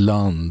judiskt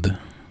land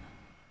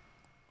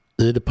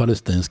i det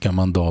palestinska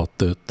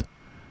mandatet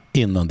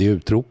innan det är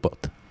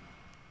utropat.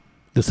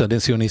 Det är så här,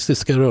 den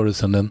sionistiska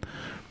rörelsen, den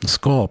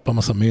skapar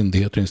massa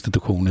myndigheter och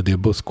institutioner. Det är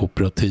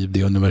busskooperativ,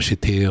 det är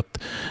universitet,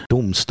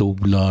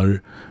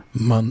 domstolar.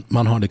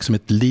 Man har liksom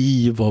ett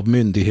liv av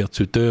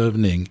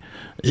myndighetsutövning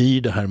i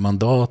det här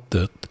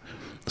mandatet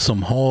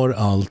som har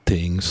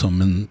allting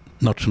som en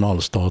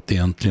nationalstat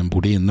egentligen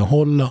borde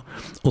innehålla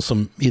och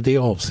som i det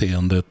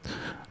avseendet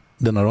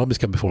den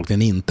arabiska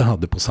befolkningen inte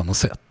hade på samma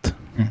sätt.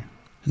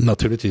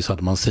 Naturligtvis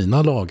hade man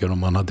sina lagar och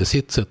man hade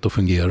sitt sätt att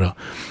fungera,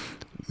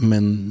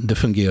 men det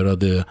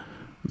fungerade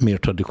mer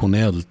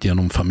traditionellt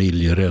genom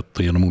familjerätt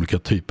och genom olika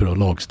typer av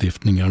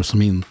lagstiftningar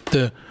som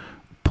inte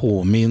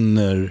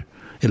påminner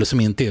eller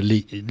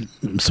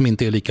som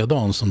inte är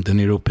likadan som den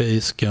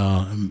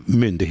europeiska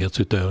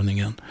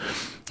myndighetsutövningen.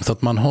 Så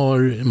att man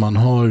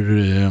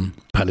har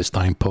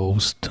Palestine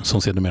Post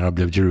som sedermera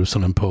blev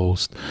Jerusalem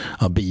Post,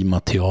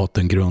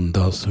 Abima-teatern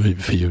grundas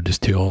för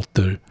judisk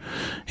teater,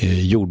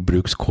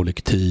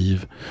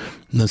 jordbrukskollektiv.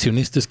 Den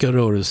sionistiska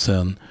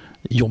rörelsen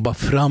jobbar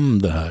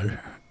fram det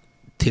här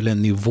till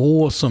en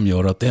nivå som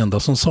gör att det enda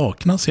som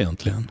saknas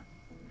egentligen,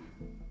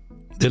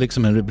 det är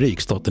liksom en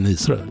rubrik, staten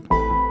Israel.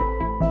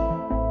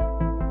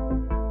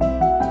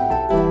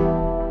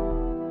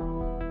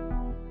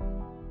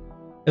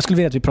 Jag skulle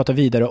vilja att vi pratar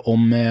vidare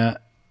om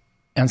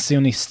en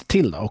sionist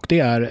till då, och det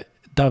är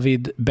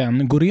David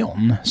Ben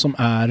Gurion som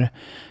är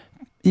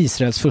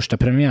Israels första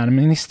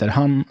premiärminister.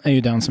 Han är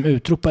ju den som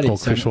utropar Israel. Och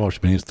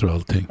försvarsminister och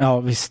allting. Ja,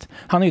 visst.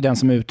 Han är ju den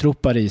som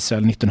utropar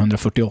Israel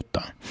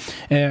 1948.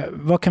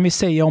 Vad kan vi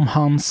säga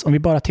om om vi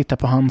bara tittar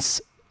på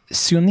hans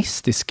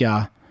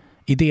sionistiska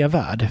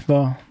idévärld?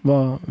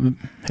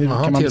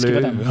 Hur kan man beskriva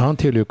den? Han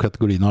tillhör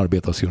kategorin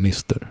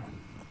arbetarsionister.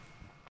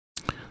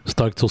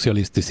 Starkt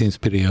socialistiskt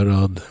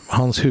inspirerad.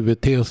 Hans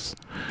huvudtes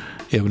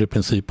är väl i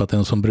princip att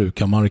den som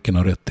brukar marken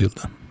har rätt till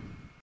den.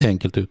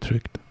 Enkelt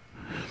uttryckt.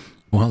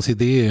 Och hans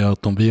idé är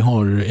att om vi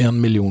har 1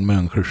 miljon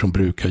människor som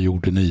brukar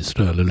jorden i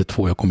Israel, eller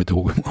 2, jag kommer inte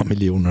ihåg hur många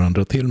miljoner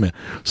andra till med,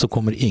 så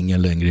kommer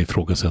ingen längre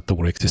ifrågasätta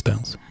vår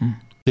existens.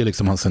 Det är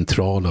liksom hans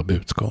centrala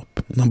budskap.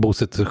 Han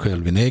bosätter sig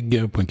själv i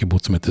Negev på en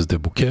kibbutz som heter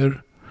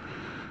Sde-Boker.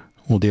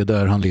 Och det är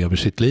där han lever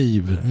sitt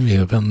liv,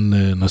 även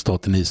när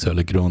staten Israel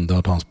är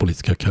grundad, hans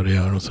politiska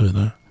karriär och så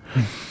vidare.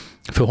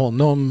 För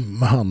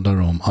honom handlar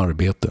det om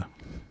arbete.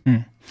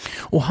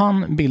 Och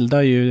han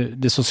bildar ju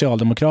det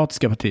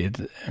socialdemokratiska partiet,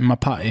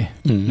 Mapai.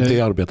 Det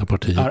är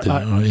arbetarpartiet,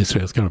 det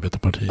israeliska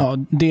arbetarpartiet. Ja,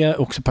 det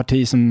är också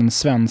parti som den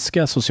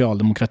svenska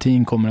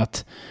socialdemokratin kommer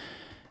att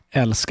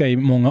älska i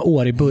många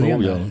år i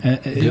början. Det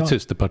är ett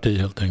systerparti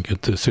helt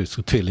enkelt,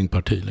 ett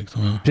tvillingparti.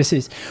 Liksom. Ja.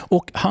 Precis.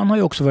 Och han har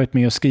ju också varit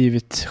med och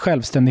skrivit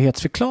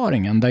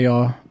självständighetsförklaringen, där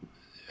jag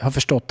har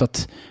förstått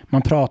att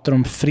man pratar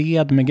om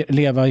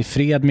leva i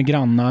fred med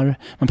grannar,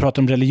 man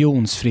pratar om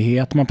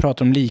religionsfrihet, man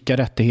pratar om lika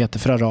rättigheter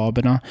för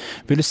araberna.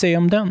 Vill du säga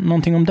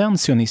någonting om den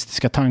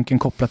sionistiska tanken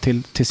kopplat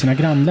till sina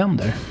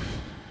grannländer?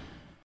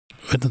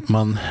 Jag vet inte,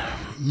 man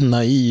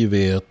naiv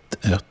är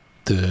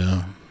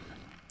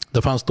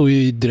det fanns då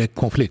i direkt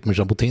konflikt med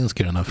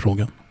Jabotinsky i den här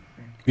frågan.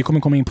 Vi kommer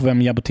komma in på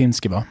vem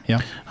Jabotinsky var.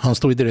 Ja. Han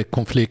står i direkt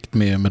konflikt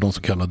med de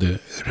så kallade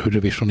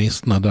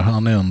revisionisterna, där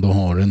han ändå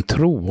har en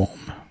tro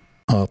om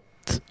att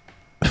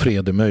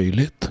fred är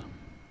möjligt.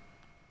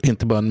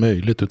 Inte bara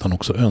möjligt utan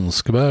också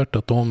önskvärt,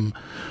 att om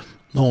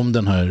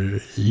den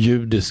här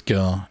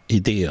judiska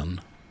idén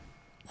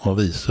av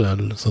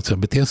Israel så att säga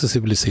beter sig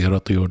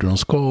civiliserat och gör det de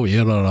ska och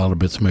ger alla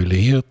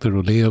arbetsmöjligheter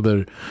och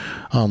lever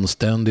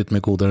anständigt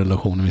med goda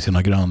relationer med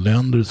sina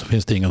grannländer, så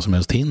finns det inga som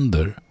helst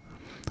hinder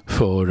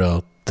för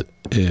att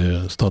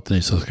staten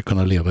Israel ska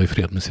kunna leva i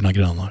fred med sina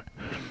grannar.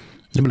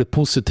 Det är en väldigt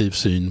positiv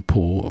syn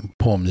på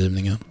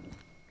omgivningen.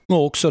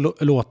 Och också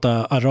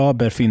låta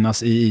araber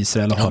finnas i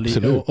Israel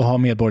och ha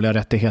medborgerliga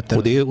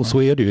rättigheter. Och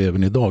så är det ju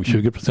även idag.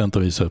 20%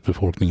 av Israels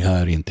befolkning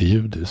är inte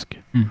judisk.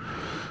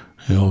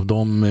 Av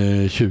de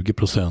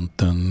 20%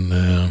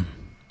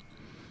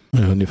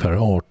 är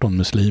ungefär 18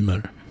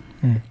 muslimer.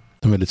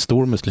 En väldigt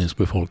stor muslimsk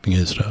befolkning i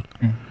Israel.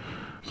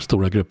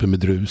 Stora grupper med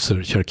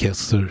druser,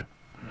 cherkesser.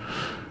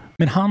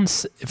 Men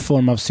hans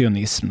form av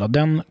sionism då,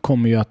 den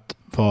kommer ju att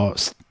vara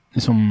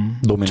liksom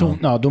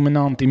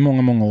dominant i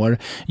många, många år.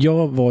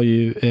 Jag var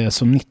ju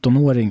som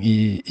 19-åring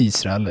i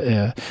Israel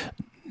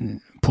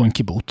på en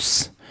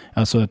kibbutz.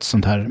 Alltså ett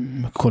sånt här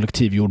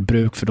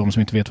kollektivjordbruk för de som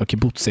inte vet vad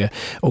kibbutz är.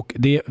 Och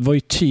det var ju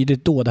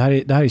tydligt då, det här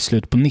är i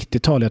slutet på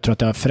 90-talet, jag tror att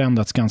det har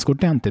förändrats ganska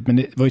ordentligt, men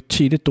det var ju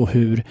tydligt då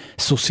hur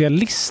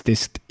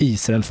socialistiskt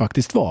Israel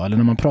faktiskt var. Eller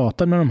när man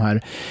pratade med de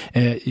här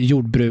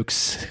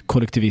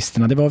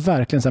jordbrukskollektivisterna, det var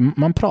verkligen så här,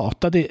 man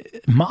pratade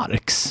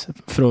Marx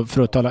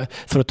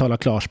för att tala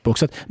klarspråk.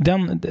 Så att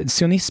den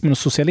sionismen och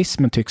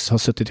socialismen tycks ha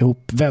suttit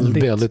ihop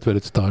väldigt,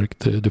 väldigt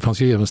starkt. Det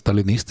fanns ju även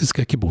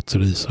stalinistiska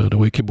kibbutzer i Israel. Det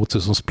var ju kibbutzer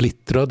som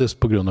splittrades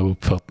på grund av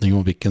uppfattning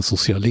om vilken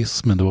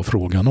socialismen det var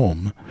frågan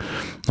om.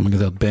 Man kan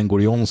säga att Ben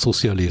Gurions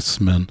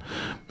socialismen,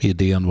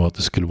 idén var att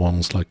det skulle vara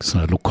någon slags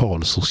sån här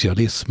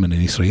lokalsocialism, en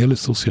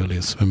israelisk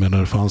socialism. Jag menar,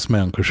 det fanns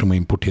människor som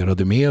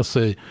importerade med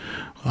sig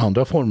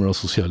andra former av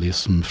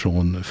socialism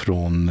från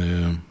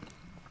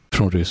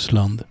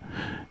Ryssland.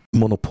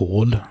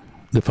 Monopol.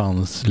 Det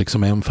fanns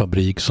liksom en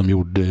fabrik som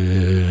gjorde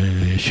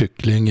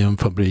kyckling, en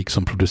fabrik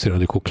som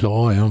producerade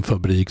choklad, en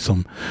fabrik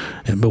som...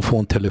 Att få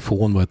en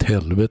telefon var ett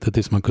helvete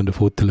tills man kunde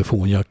få ett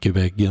telefonjack i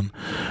väggen.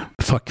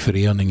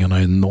 Fackföreningarna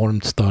är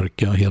enormt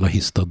starka, hela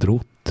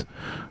Histadrut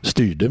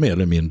styrde mer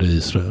eller mindre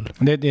Israel.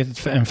 Det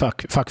är en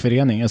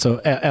fackförening,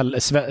 alltså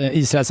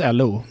Israels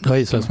LO. Ja,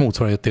 Israels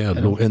motsvarighet till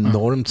LO.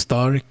 Enormt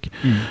stark.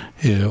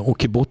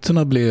 Och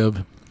kibbutzerna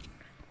blev...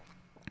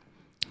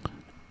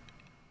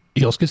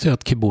 Jag skulle säga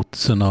att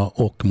kibbutzerna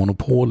och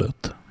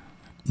monopolet,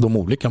 de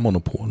olika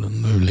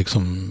monopolen,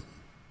 liksom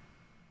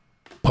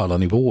på alla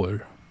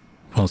nivåer,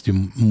 fanns det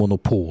ju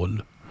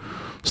monopol,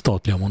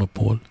 statliga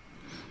monopol,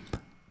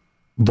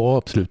 var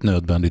absolut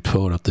nödvändigt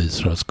för att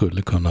Israel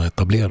skulle kunna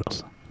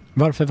etableras.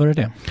 Varför var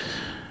det?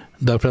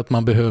 Därför att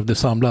man behövde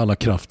samla alla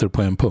krafter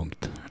på en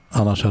punkt.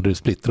 Annars hade det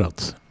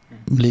splittrats.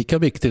 Lika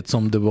viktigt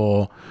som det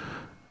var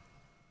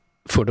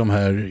för de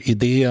här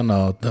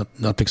idéerna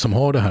att liksom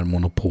ha det här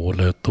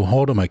monopolet och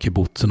ha de här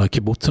kibbutzerna.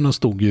 Kibbutzerna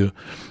stod ju,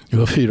 det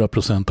var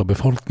 4% av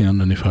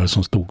befolkningen ungefär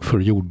som stod för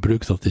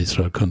jordbruk så att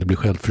Israel kunde bli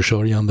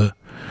självförsörjande.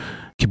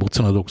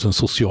 Kibbutzerna hade också en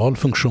social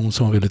funktion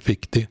som var väldigt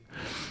viktig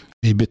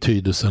i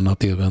betydelsen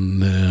att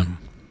även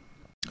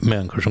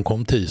människor som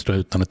kom till Israel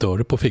utan ett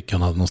öre på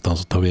fickan hade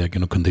någonstans att ta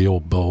vägen och kunde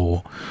jobba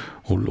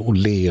och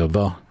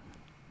leva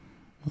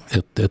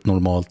ett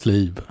normalt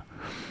liv.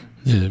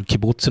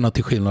 Kibbutzerna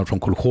till skillnad från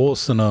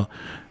kolchoserna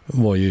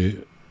var ju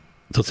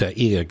så att säga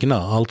egna.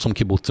 Allt som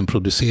kibbutzen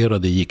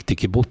producerade gick till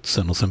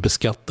kibbutzen och sen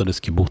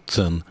beskattades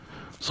kibbutzen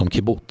som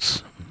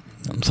kibbutz.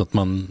 Så att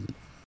man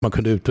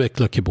kunde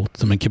utveckla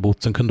kibbutzen, men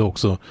kibbutzen kunde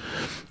också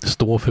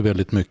stå för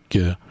väldigt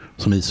mycket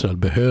som Israel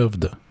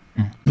behövde.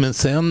 Men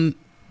sen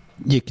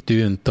gick det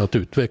ju inte att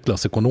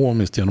utvecklas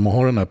ekonomiskt genom att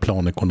ha den här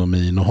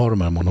planekonomin och ha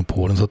de här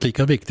monopolen. Så att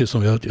lika viktigt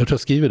som jag tror jag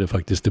skriver det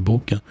faktiskt i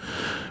boken.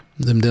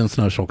 Det är en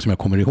sån här sak som jag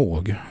kommer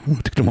ihåg.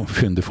 Jag tyckte det var en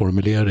fyndig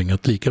formulering.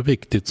 Att lika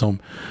viktigt som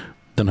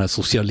den här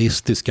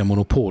socialistiska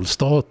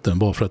monopolstaten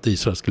var för att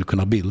Israel skulle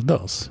kunna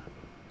bildas.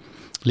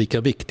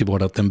 Lika viktigt var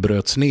det att den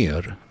bröts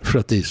ner för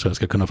att Israel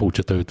ska kunna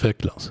fortsätta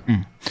utvecklas.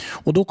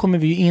 Och då kommer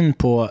vi in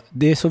på,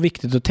 det är så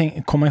viktigt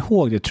att komma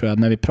ihåg det tror jag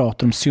när vi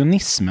pratar om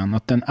sionismen,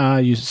 att den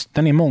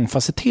är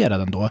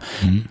mångfacetterad ändå.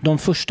 De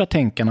första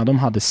tänkarna, de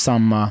hade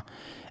samma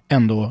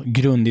ändå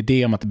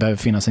grundidé om att det behöver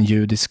finnas en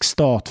judisk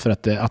stat för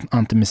att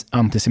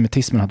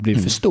antisemitismen hade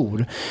blivit för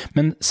stor.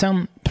 Men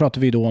sen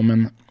pratar vi då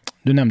om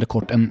du nämnde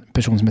kort en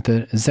person som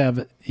heter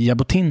Zev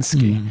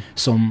Jabotinsky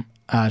som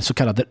är så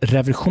kallad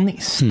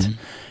revolutionist.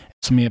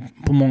 Som är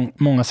på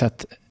många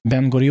sätt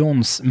Ben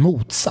Gurions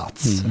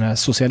motsats. Den här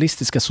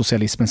socialistiska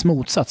socialismens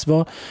motsats.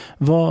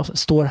 Vad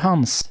står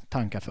hans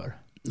tankar för?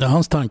 Ja,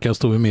 hans tankar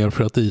står ju mer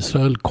för att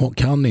Israel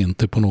kan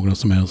inte på någon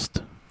som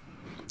helst,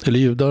 eller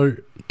judar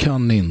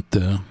kan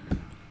inte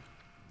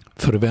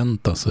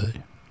förvänta sig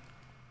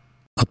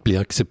att bli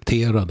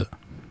accepterade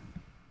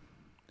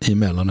i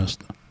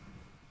Mellanöstern.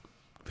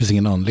 Det finns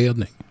ingen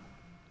anledning.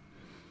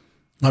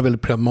 Det är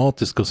väldigt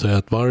pragmatiskt att säga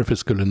att varför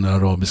skulle den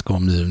arabiska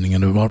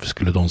omgivningen och varför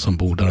skulle de som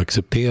bor där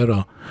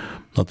acceptera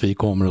att vi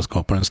kommer att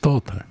skapa en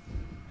stat här?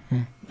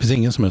 Det finns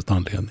ingen som helst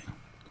anledning.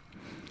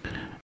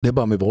 Det är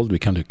bara med våld vi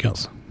kan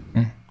lyckas.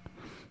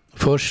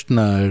 Först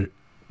när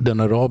den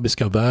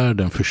arabiska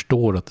världen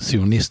förstår att det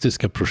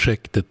sionistiska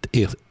projektet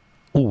är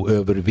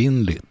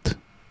oövervinnligt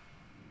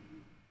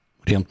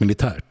rent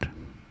militärt,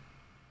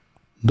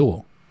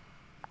 då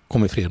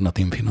kommer freden att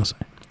infinna sig.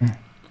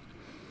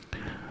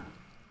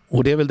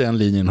 Och det är väl den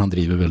linjen han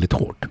driver väldigt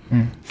hårt.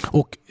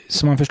 Och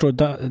som man förstår,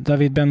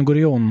 David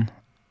Ben-Gurion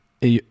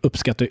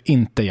uppskattar ju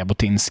inte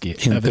Jabotinsky.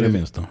 Inte det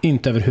minsta.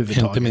 Inte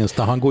överhuvudtaget. Inte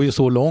minsta. Han går ju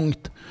så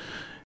långt.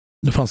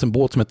 Det fanns en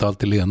båt som hette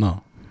Altilena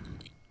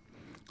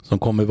som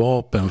kom med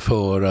vapen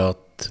för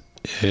att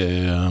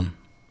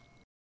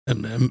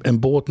en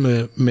båt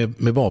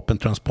med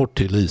vapentransport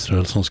till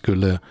Israel som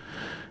skulle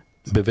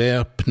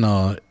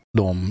beväpna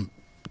de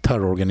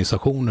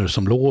terrororganisationer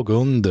som låg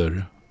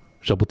under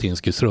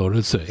Jabotinskys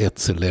rörelse,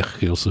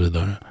 Etzelech och så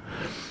vidare.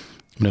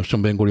 Men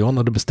eftersom Ben-Gurion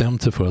hade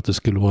bestämt sig för att det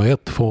skulle vara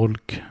ett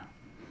folk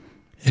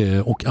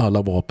och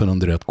alla vapen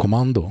under ett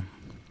kommando,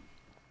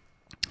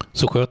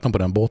 så sköt han på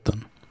den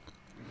båten.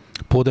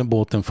 På den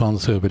båten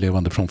fanns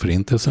överlevande från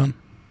förintelsen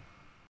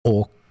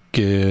och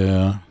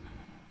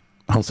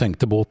han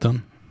sänkte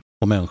båten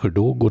och människor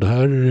dog, och det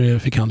här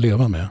fick han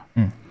leva med.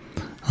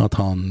 Att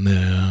han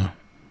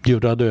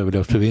judar hade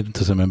överlevt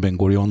förintelsen, men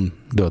Ben-Gurion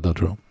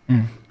dödade dem.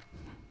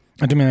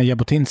 Du menar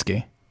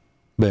Jabotinsky?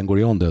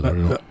 Ben-Gurion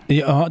dödade dem.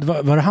 Ja,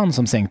 var det han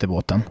som sänkte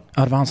båten?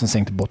 Ja, det var han som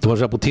sänkte båten. Det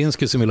var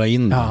Jabotinsky som ville ha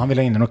in den. Ja, han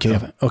ville ha in den.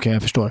 Okej,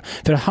 jag förstår.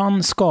 För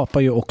han skapar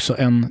ju också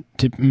en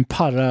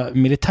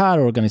paramilitär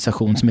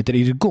organisation som heter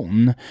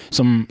Irgun.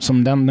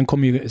 Som den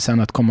kommer ju sen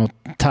att komma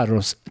att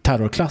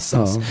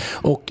terrorklassas. Ja.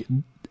 Och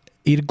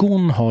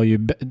Irgun har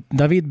ju,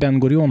 David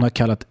Ben-Gurion har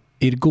kallat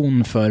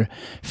Irgun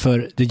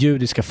för det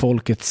judiska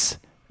folkets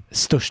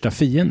största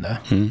fiende.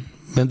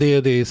 Men det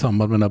är det i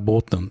samband med den här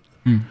båten.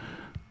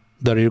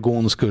 Där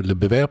Irgun skulle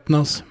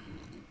beväpnas.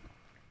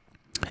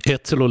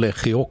 Etzel och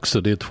Lechi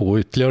också. Det är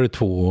ytterligare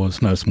två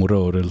såna här små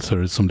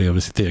rörelser som lever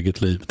sitt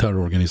eget liv.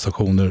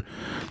 Terrororganisationer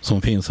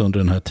som finns under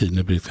den här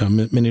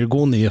tiden. Men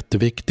Irgun är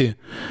jätteviktig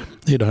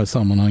i det här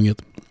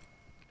sammanhanget.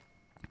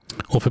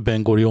 Och för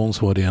Ben-Gurion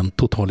så var det en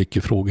total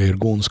icke-fråga.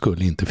 Irgun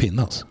skulle inte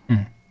finnas.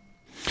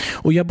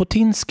 Och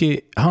Jabotinsky,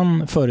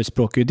 han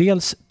förespråkar ju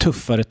dels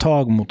tuffare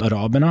tag mot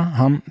araberna.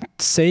 Han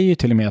säger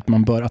till och med att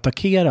man bör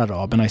attackera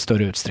araberna i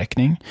större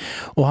utsträckning.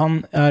 Och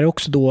han är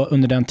också då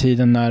under den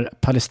tiden när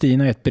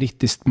Palestina är ett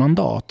brittiskt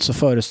mandat, så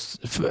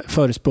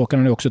förespråkar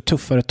han ju också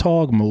tuffare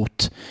tag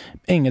mot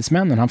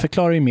engelsmännen. Han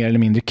förklarar ju mer eller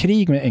mindre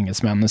krig med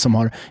engelsmännen som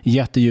har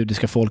gett det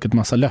judiska folket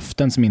massa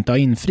löften som inte har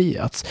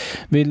infriats.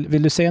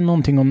 Vill du säga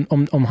någonting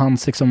om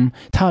hans liksom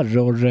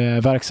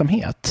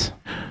terrorverksamhet?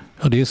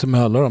 Ja, det är som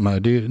med alla de här.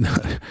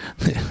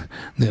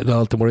 Det har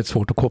alltid varit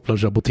svårt att koppla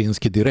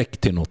Jabotinsky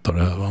direkt till något av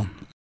det här. Va?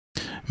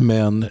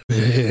 Men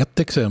ett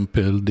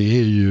exempel, det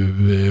är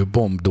ju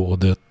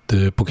bombdådet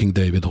på King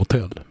David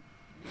Hotel.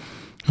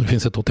 Det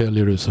finns ett hotell i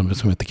Jerusalem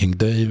som heter King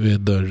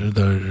David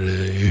där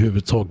i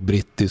huvudsak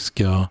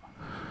brittiska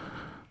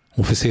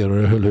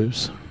officerare höll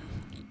hus.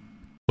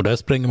 Och där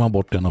spränger man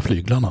bort en av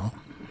flyglarna.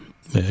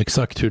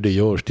 Exakt hur det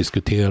görs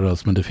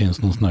diskuteras, men det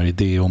finns någon sån här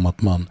idé om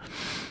att man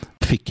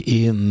fick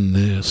in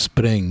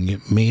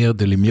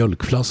sprängmedel i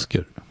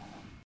mjölkflaskor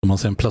som man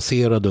sen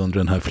placerade under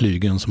den här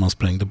flygen som man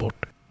sprängde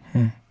bort.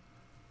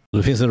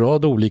 Det finns en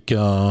rad olika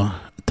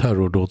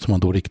terrordåd som man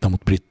då riktar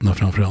mot britterna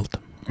framförallt.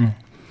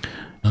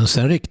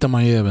 Sen riktar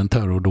man ju även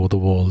terrordåd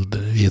och våld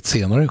i ett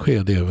senare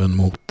skede även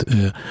mot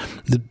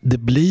det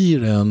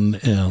blir en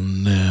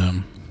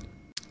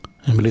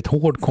väldigt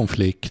hård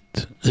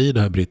konflikt i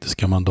det här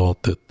brittiska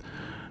mandatet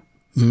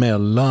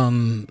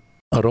mellan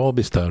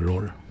arabisk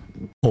terror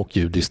och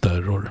judisk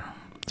terror.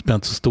 Det spelar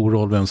inte så stor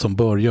roll vem som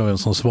börjar och vem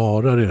som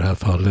svarar i det här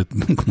fallet.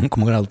 Man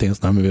kommer alltid in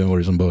med vem var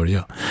det som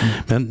börjar.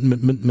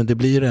 Men det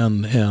blir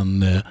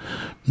en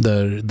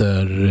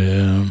där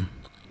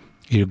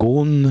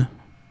Irgun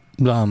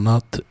bland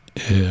annat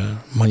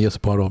man ger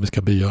sig på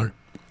arabiska byar.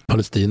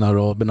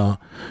 Palestina-araberna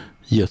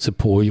ger sig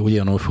på och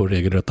genomför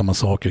regelrätta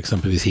massaker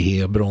exempelvis i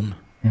Hebron.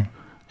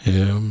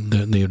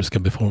 Den judiska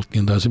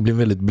befolkningen där. Så det blir en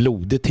väldigt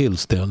blodig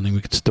tillställning,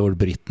 vilket stör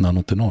britterna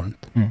något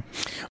enormt.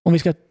 Om vi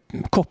ska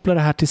koppla det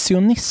här till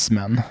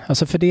sionismen,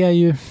 alltså för det är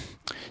ju,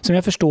 som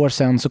jag förstår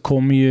sen så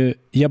kommer ju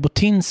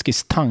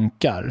Jabotinskys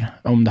tankar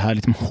om det här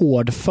liksom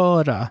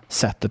hårdföra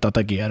sättet att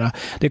agera.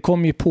 Det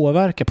kommer ju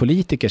påverka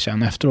politiker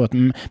sen efteråt.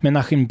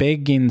 Menachem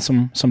Begin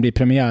som blir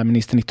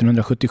premiärminister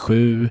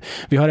 1977.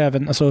 Vi har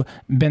även alltså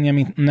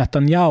Benjamin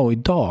Netanyahu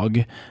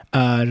idag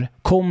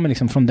kommer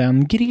liksom från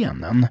den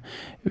grenen.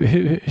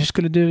 Hur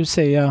skulle du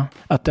säga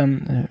att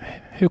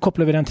hur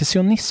kopplar vi den till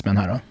sionismen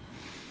här då?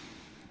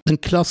 Den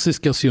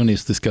klassiska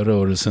sionistiska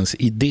rörelsens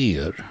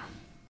idéer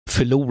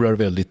förlorar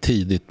väldigt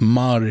tidigt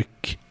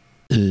mark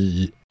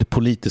i det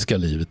politiska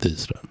livet i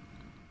Israel.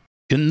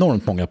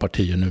 Enormt många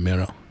partier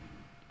numera.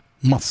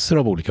 Massor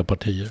av olika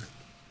partier.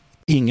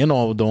 Ingen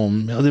av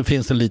dem, det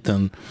finns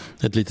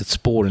ett litet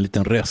spår, en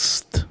liten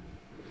rest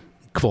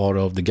kvar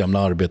av det gamla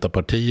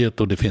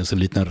arbetarpartiet, och det finns en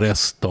liten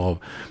rest av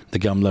det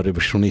gamla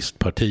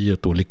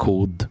revisionistpartiet och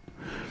Likud.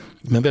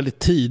 Men väldigt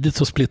tidigt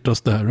så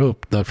splittras det här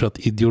upp därför att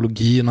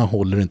ideologierna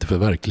håller inte för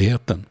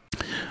verkligheten.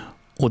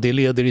 Och det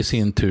leder i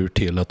sin tur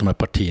till att de här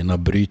partierna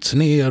bryts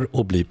ner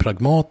och blir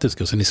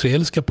pragmatiska. Så den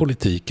israeliska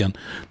politiken,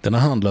 den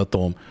har handlat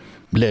om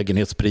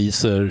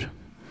lägenhetspriser,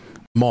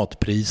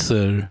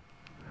 matpriser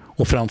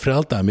och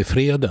framförallt det här med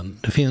freden.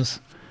 Det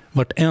finns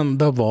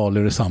Vartenda val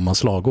är det samma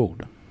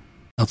slagord.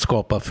 Att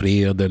skapa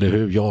fred, eller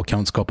hur? Jag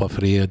kan skapa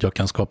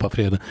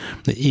fred.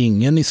 Det är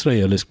ingen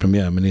israelisk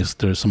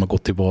premiärminister som har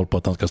gått till val på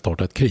att han ska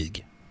starta ett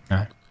krig.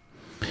 Nej.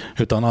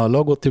 Utan alla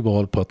har gått till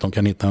val på att de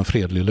kan hitta en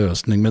fredlig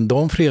lösning. Men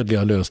de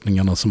fredliga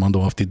lösningarna som man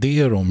då haft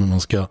idéer om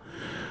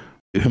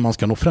hur man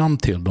ska nå fram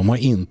till, de har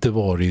inte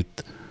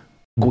varit,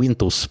 gå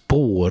inte att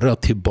spåra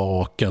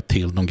tillbaka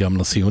till de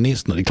gamla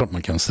sionisterna. Det är klart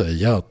man kan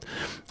säga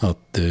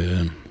att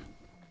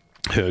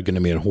högern är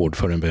mer hård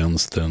för en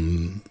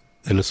vänstern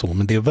eller så,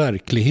 men det är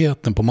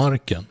verkligheten på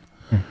marken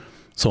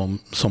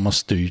som har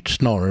styrt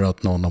snarare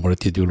att någon har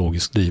varit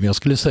ideologiskt driven. Jag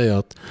skulle säga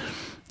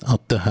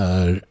att det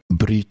här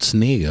bryts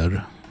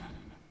ner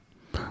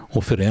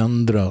och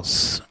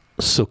förändras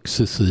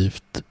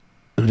successivt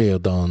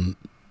redan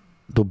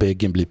då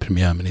Begin blir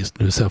premiärminister.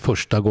 Det vill säga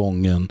första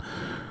gången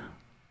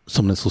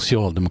som den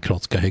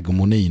socialdemokratiska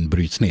hegemonin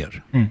bryts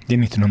ner. Det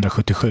är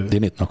 1977. Det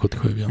är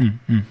 1977, ja.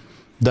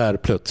 Där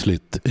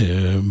plötsligt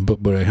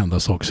börjar hända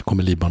saker, så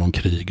kommer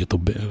Libanonkriget. Och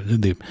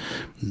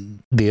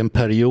det är en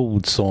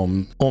period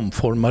som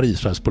omformar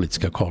Israels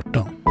politiska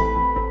karta.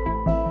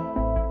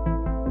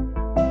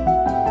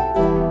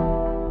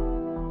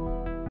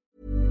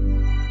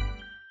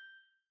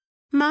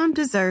 Mom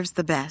deserves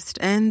the best,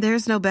 and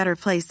there's no better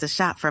place to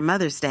shop for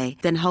Mother's Day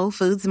than Whole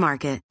Foods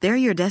Market. They're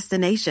your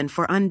destination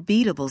for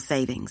unbeatable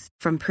savings,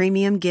 from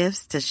premium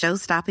gifts to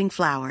show-stopping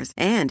flowers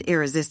and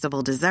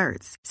irresistible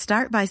desserts.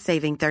 Start by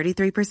saving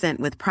 33%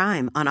 with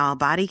Prime on all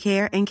body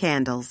care and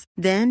candles.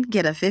 Then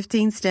get a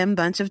 15-stem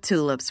bunch of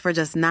tulips for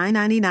just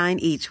 $9.99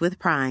 each with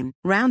Prime.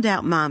 Round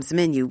out Mom's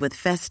menu with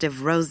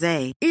festive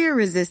rosé,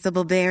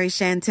 irresistible berry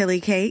chantilly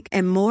cake,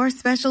 and more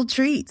special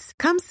treats.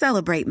 Come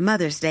celebrate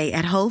Mother's Day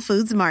at Whole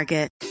Foods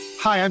Market.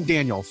 Hi, I'm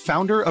Daniel,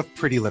 founder of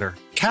Pretty Litter.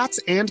 Cats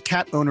and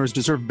cat owners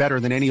deserve better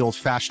than any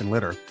old-fashioned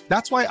litter.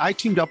 That's why I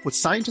teamed up with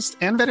scientists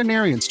and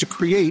veterinarians to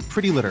create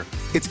Pretty Litter.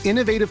 Its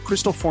innovative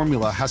crystal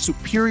formula has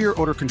superior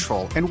odor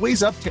control and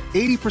weighs up to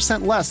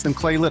 80% less than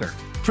clay litter.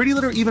 Pretty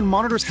Litter even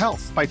monitors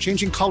health by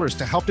changing colors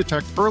to help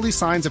detect early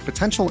signs of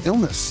potential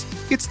illness.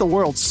 It's the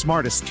world's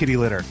smartest kitty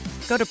litter.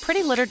 Go to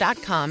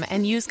prettylitter.com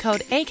and use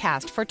code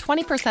ACAST for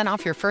 20%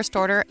 off your first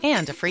order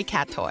and a free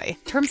cat toy.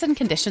 Terms and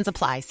conditions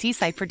apply. See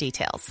site for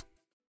details.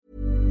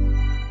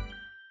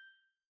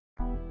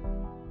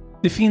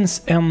 Det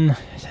finns en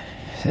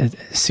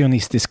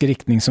sionistisk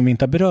riktning som vi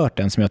inte har berört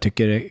än, som jag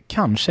tycker är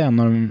kanske en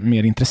av de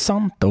mer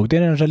intressanta, och det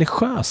är den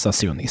religiösa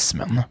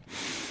sionismen.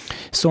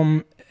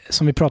 Som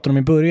vi pratade om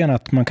i början,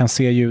 att man kan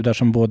se judar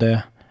som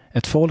både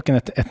ett folk, en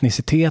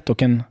etnicitet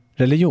och en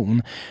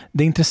religion.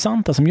 Det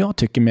intressanta som jag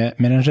tycker med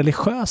den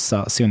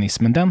religiösa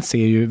sionismen, den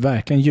ser ju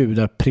verkligen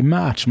judar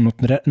primärt som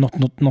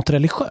något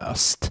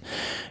religiöst.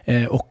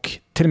 Och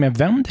till och med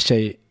vänder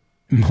sig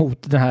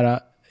mot den här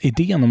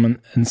idén om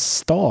en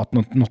stat,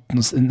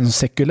 något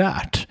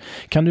sekulärt.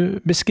 Kan du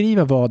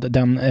beskriva vad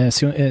den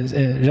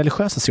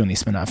religiösa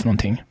sionismen är för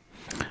någonting?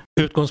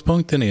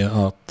 Utgångspunkten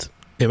är att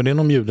även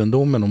inom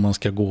judendomen, om man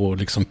ska gå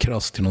liksom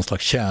krasst till någon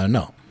slags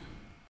kärna,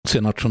 så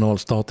är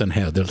nationalstaten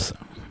hädelse.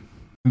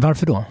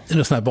 Varför då? Det är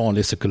en sån här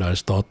vanlig sekulär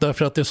stat.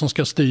 Därför att det som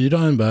ska styra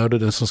en värld och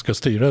det som ska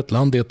styra ett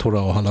land är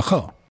Torah och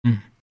Halacha.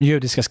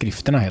 Judiska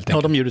skrifterna helt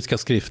enkelt. Ja, de judiska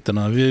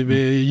skrifterna.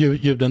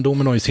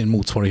 Judendomen har ju sin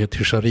motsvarighet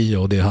till sharia,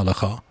 och det är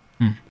Halacha.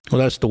 Och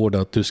där står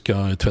det att du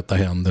ska tvätta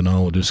händerna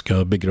och du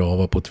ska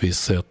begrava på ett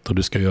visst sätt och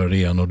du ska göra det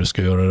ena och du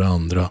ska göra det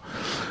andra.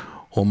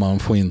 Och man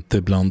får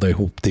inte blanda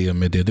ihop det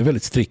med det. Det är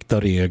väldigt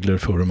strikta regler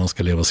för hur man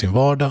ska leva sin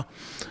vardag.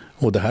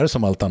 Och det här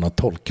som allt annat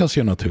tolkas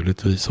ju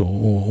naturligtvis.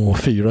 Och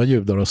 4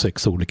 judar har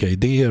 6 olika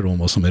idéer om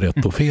vad som är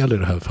rätt och fel i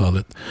det här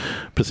fallet.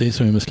 Precis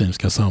som i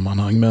muslimska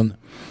sammanhang. Men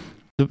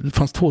det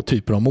fanns 2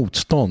 typer av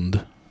motstånd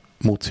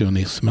mot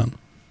sionismen.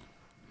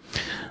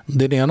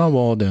 Det ena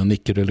var den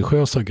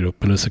icke-religiösa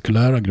grupp eller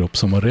sekulära grupp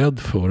som var rädd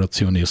för att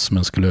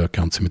sionismen skulle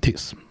öka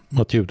antisemitism.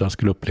 Att judar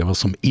skulle upplevas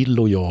som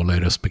illojala i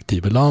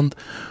respektive land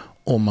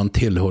om man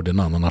tillhörde en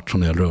annan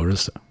nationell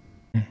rörelse.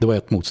 Det var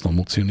ett motstånd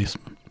mot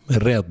sionismen.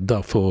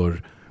 Rädda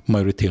för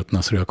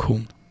majoriteternas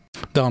reaktion.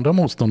 Det andra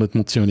motståndet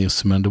mot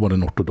sionismen, det var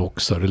den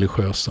ortodoxa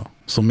religiösa,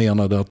 som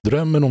menade att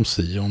drömmen om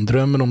Sion,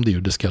 drömmen om det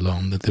judiska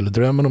landet eller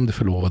drömmen om det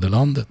förlovade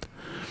landet,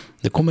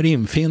 det kommer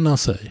infinna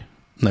sig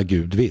när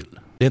Gud vill.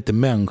 Det är inte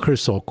människors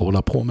sak att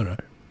hålla på med det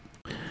här.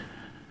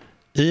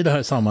 I det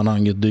här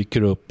sammanhanget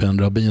dyker upp en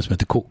rabbin som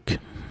heter Kook.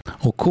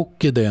 Och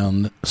Kook är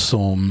den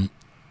som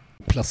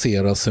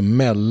placerar sig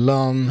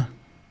mellan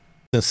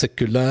den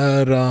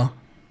sekulära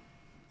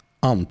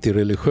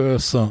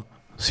antireligiösa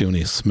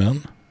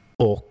sionismen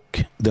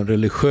och den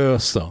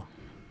religiösa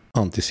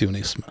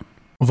antisionismen.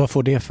 Och vad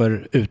får det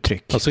för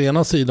uttryck? Alltså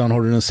ena sidan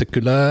har du den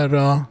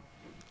sekulära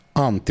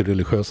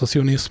antireligiösa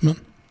sionismen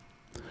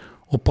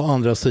och på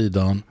andra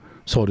sidan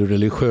så har du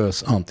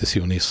religiös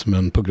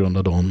antisionismen på grund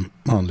av de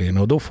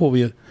anledningarna. Och då får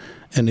vi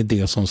en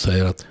idé som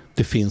säger att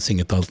det finns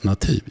inget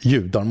alternativ.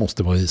 Judar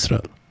måste vara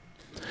Israel.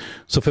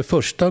 Så för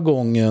första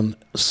gången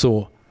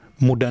så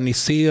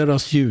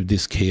moderniseras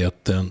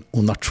judiskheten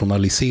och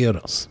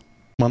nationaliseras.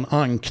 Man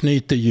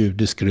anknyter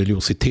judisk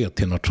religiositet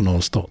till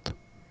nationalstat.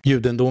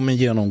 Judendomen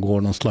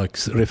genomgår någon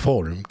slags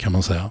reform, kan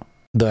man säga.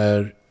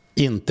 Där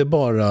inte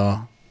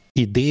bara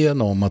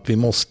idén om att vi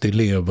måste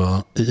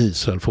leva i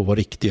Israel för att vara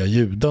riktiga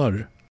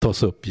judar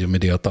tas upp ju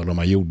med det att alla de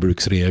här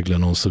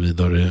jordbruksreglerna och så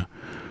vidare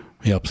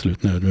är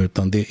absolut nödvändigt,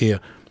 utan det är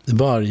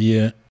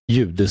varje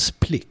judes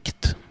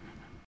plikt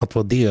att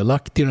vara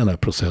delaktig i den här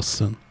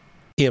processen.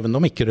 Även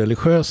de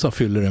icke-religiösa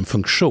fyller en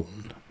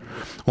funktion.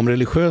 Om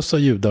religiösa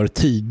judar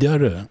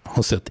tidigare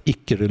har sett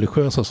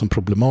icke-religiösa som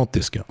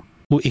problematiska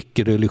och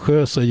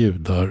icke-religiösa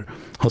judar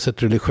har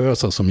sett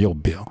religiösa som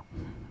jobbiga,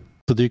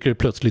 så dyker det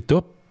plötsligt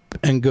upp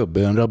en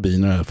gubbe, en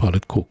rabbin i det här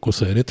fallet, Kok, och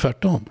säger det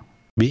tvärtom.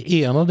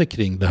 Vi är enade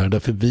kring det här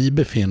därför vi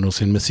befinner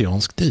oss i en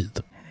messiansk tid.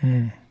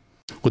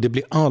 Och det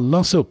blir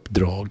allas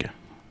uppdrag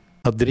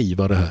att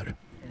driva det här.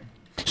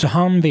 Så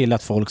han vill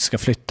att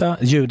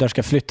judar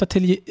ska flytta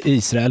till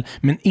Israel,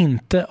 men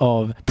inte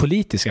av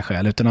politiska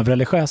skäl utan av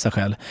religiösa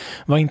skäl.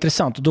 Vad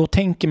intressant. Och då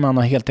tänker man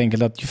helt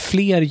enkelt att ju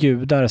fler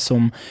judar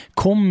som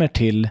kommer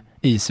till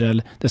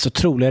Israel, desto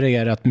troligare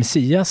är det att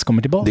Messias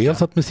kommer tillbaka.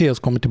 Dels att Messias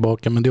kommer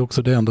tillbaka, men det är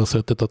också det enda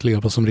sättet att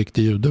leva som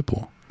riktig jude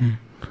på.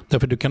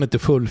 Därför du kan inte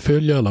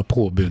fullfölja alla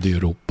påbud i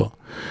Europa.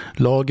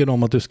 Lagen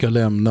om att du ska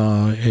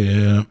lämna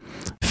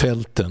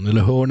fälten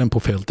eller hörnen på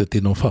fältet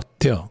till de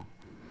fattiga,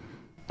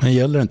 den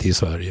gäller inte i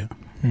Sverige.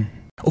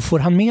 Och får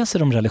han med sig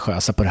de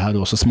religiösa på det här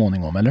då så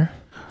småningom, eller?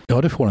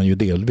 Ja, det får han ju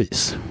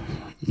delvis.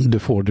 Du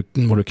får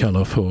vad du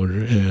kallar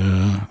för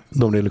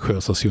de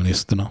religiösa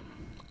sionisterna.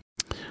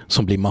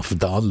 Som blir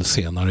Mafdal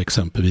senare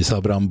exempelvis.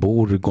 Abraham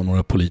Borg och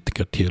några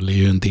politiker till är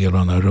ju en del av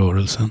den här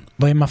rörelsen.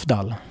 Vad är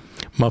Mafdal?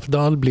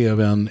 Mafdal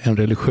blev en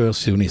religiös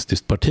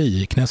sionistiskt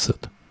parti i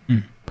Knesset.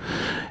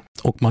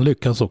 Och man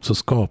lyckas också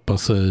skapa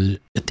sig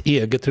ett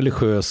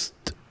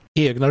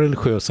egna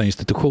religiösa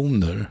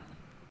institutioner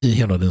i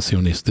hela den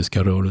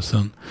sionistiska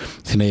rörelsen.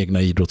 Sina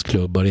egna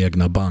idrottsklubbar,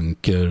 egna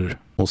banker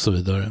och så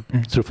vidare.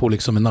 Så du får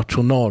liksom en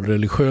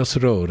nationalreligiös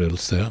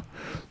rörelse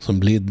som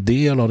blir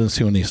del av den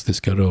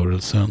sionistiska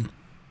rörelsen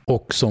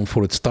och som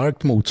får ett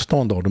starkt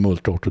motstånd av de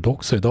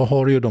ultraortodoxa. Idag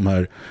har du ju de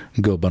här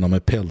gubbarna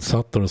med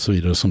pälshattar och så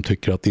vidare som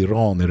tycker att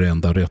Iran är det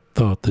enda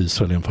rätta, att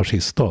Israel är en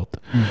fasciststat.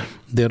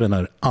 Det är den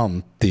här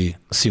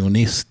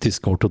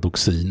anti-sionistiska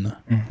ortodoxin.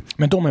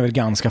 Men de är väl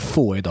ganska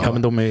få idag? Ja,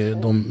 men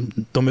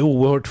de är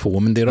oerhört få,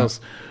 men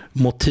deras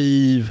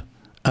motiv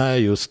är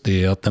just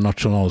det att en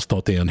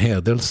nationalstat är en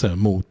hädelse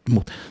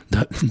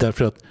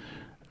därför att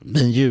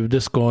en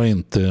jude ska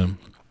inte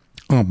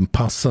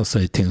anpassa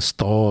sig till en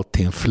stat,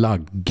 till en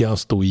flagga,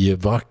 stå och ge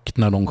vakt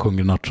när de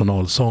sjunger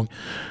nationalsång.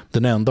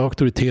 Den enda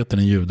auktoriteten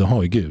en jude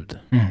har är Gud.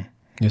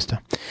 Just det.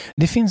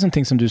 Det finns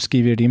någonting som du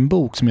skriver i din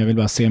bok som jag vill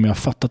bara se om jag har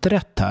fattat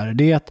rätt här.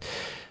 Det är att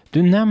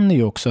du nämner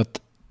ju också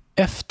att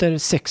efter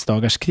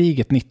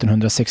sexdagarskriget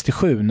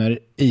 1967, när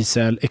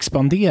Israel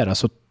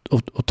expanderas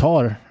och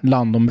tar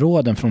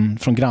landområden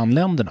från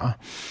grannländerna,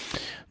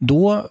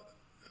 då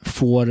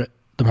får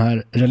de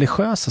här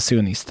religiösa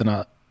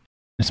sionisterna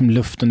liksom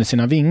luften i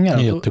sina vingar.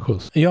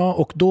 Jätteschysst. Ja,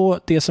 och då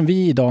det som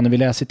vi idag när vi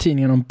läser i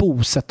tidningen om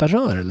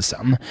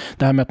bosättarrörelsen,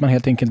 det här med att man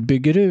helt enkelt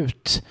bygger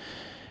ut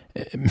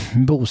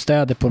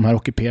bostäder på de här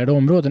ockuperade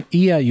områden,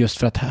 är just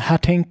för att här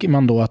tänker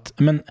man då att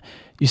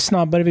ju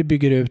snabbare vi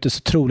bygger ut det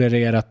så troligare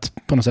är att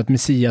på något sätt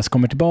Messias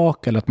kommer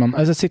tillbaka, eller att man,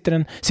 alltså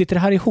sitter det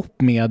här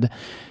ihop med,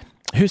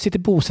 hur sitter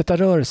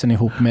bosättarrörelsen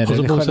ihop med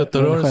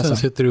bosättarrörelsen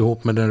sitter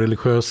ihop med den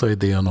religiösa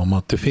idén om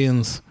att det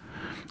finns,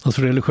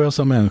 alltså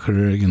religiösa människor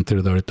är inte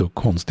det där ett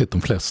konstigt,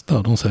 de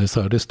flesta, de säger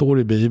så här, det står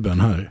i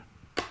Bibeln här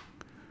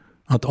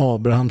att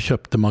Abraham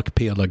köpte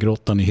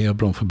Makpela-grottan i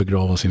Hebron för att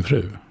begrava sin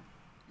fru.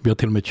 Vi har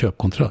till och med ett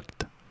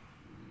köpkontrakt.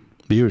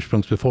 Vi är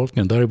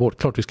ursprungsbefolkningen, där är vårt,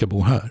 klart vi ska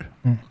bo här.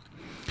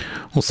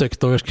 Och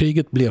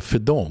sexdagarskriget blev för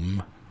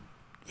dem,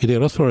 i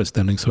deras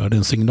föreställningsvärld,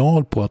 en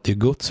signal på att det är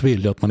Guds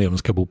vilja att man även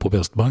ska bo på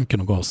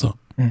Västbanken och Gaza.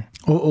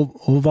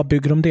 Och vad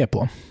bygger de det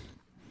på?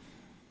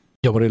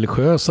 Ja, vad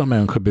religiösa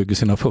människor bygger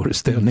sina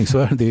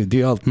föreställningsvärld,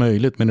 det är allt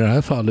möjligt. Men i det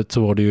här fallet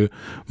så var det ju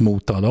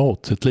mot alla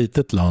odds ett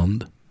litet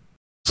land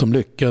som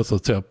lyckas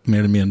att säga, mer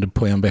eller mindre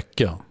på en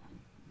vecka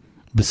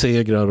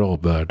besegra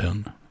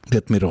arabvärlden. Det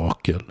är ett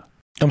mirakel.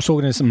 De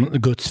såg det som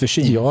Guds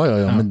försyn. Ja,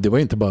 men det var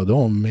inte bara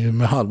de.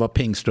 Med halva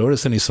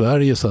pingströrelsen i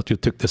Sverige så att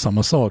jag tyckte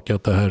samma sak,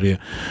 att det här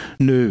är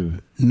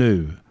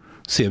nu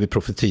ser vi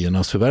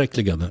profetiernas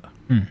förverkligande.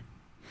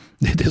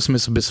 Det är det som är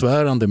så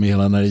besvärande med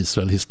hela den här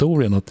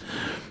Israel-historien, att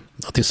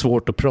det är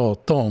svårt att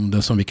prata om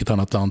det som vilket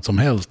annat land som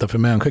helst, därför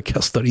människor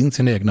kastar in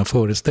sina egna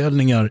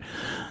föreställningar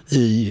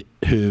i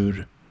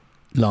hur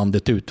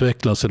landet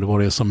utvecklas eller vad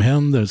det är som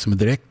händer, som är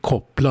direkt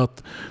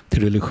kopplat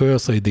till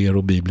religiösa idéer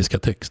och bibliska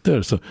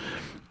texter. Så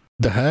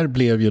det här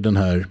blev ju den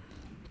här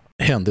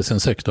händelsen,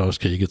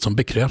 sexdagarskriget, som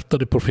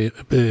bekräftade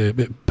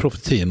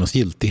profetiernas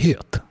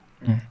giltighet.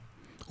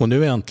 Och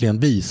nu äntligen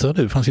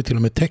visade, det fanns ju till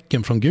och med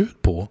tecken från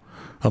Gud på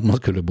att man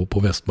skulle bo på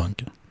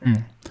Västbanken.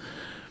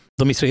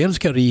 De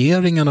israeliska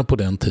regeringarna på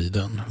den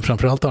tiden,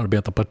 framförallt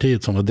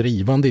arbetarpartiet som var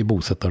drivande i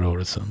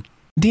bosättarrörelsen.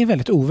 Det är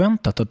väldigt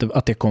oväntat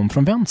att det kom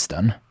från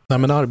vänstern. Nej,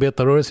 men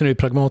arbetarrörelsen är ju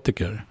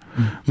pragmatiker.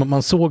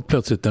 Man såg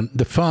plötsligt,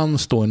 det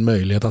fanns då en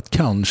möjlighet att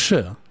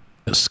kanske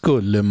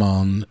skulle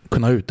man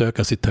kunna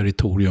utöka sitt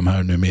territorium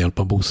här nu med hjälp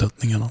av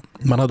bosättningarna.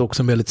 Man hade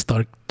också en väldigt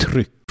starkt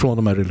tryck från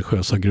de här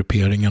religiösa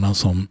grupperingarna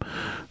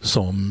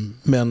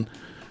men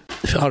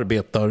för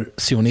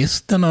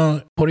arbetar-sionisterna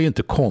var det ju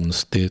inte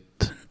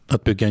konstigt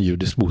att bygga en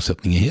judisk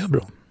bosättning i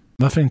Hebron.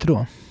 Varför inte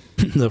då?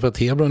 Därför att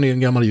Hebron är en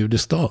gammal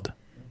judisk stad.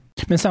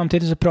 Men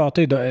samtidigt så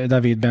pratar ju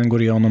David Ben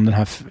Gurion om den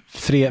här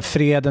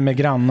freden med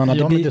grannarna.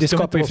 Ja, det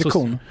skapar ju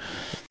friktion.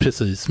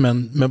 Precis,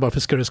 men varför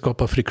ska det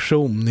skapa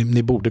friktion?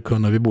 Vi borde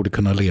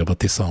kunna leva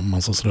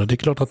tillsammans och sådär. Det är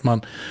klart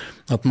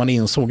att man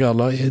insåg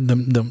alla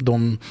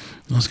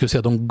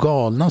de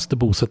galnaste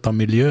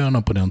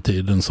bosättarmiljöerna på den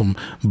tiden, som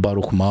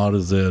Baruch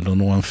Marzel och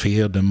Noam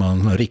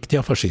Federman,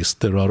 riktiga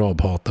fascister och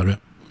arabhatare.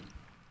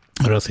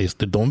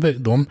 Rasister,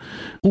 de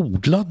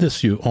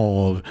odlades ju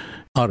av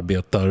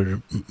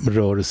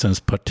arbetarrörelsens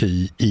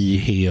parti i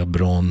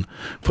Hebron.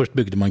 Först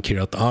byggde man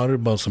Kiryat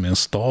Arba, som är en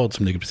stad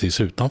som ligger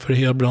precis utanför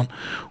Hebron,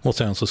 och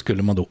sen så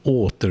skulle man då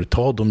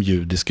återta de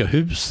judiska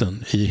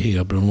husen i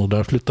Hebron, och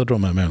där flyttade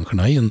de här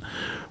människorna in,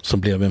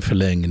 som blev en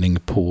förlängning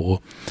på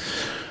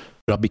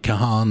Rabbi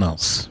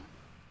Kahanas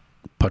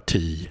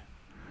parti.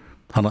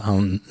 Han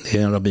är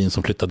en rabbin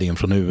som flyttade in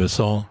från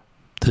USA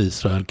till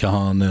Israel,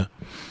 Kahane,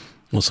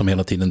 och som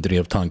hela tiden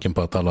drev tanken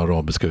på att alla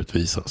araber ska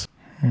utvisas.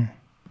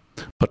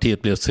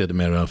 Partiet blev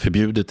sedermera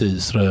förbjudet i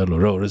Israel,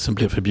 och rörelsen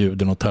blev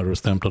förbjuden och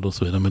terrorstämplad och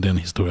så vidare, men det är en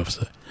historia för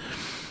sig.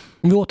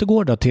 Om vi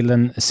återgår då till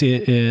den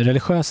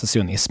religiösa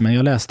sionismen.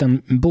 Jag läste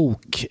en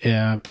bok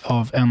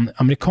av en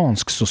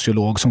amerikansk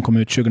sociolog som kom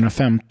ut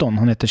 2015.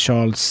 Han heter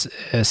Charles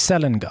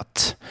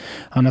Selengut.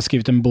 Han har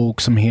skrivit en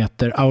bok som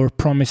heter Our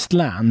Promised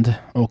Land,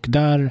 och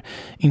där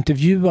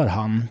intervjuar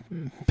han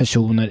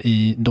personer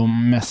i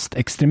de mest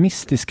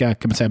extremistiska,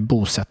 kan man säga,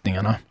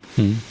 bosättningarna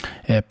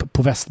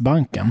på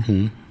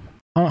Västbanken.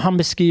 Han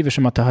beskriver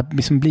som att det har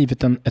liksom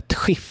blivit ett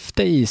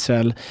skifte i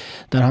Israel,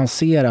 där han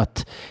ser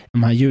att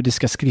de här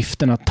judiska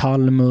skrifterna,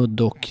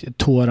 Talmud och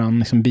Toran,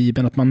 liksom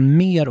Bibeln, att man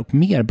mer och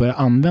mer börjar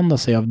använda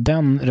sig av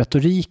den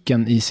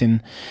retoriken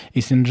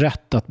i sin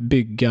rätt att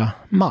bygga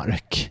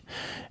mark.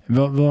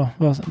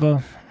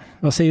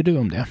 Vad säger du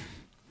om det?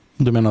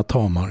 Du menar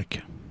ta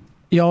mark?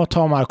 Ja,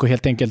 ta mark och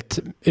helt enkelt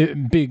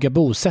bygga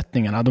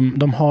bosättningarna.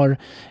 De har,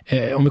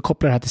 om vi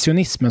kopplar det här till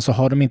sionismen, så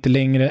har de inte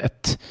längre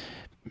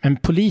en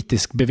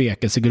politisk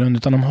bevekelsegrund,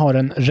 utan de har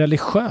en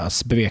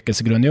religiös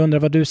bevekelsegrund. Jag undrar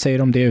vad du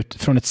säger om det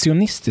utifrån ett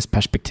sionistiskt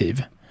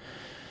perspektiv.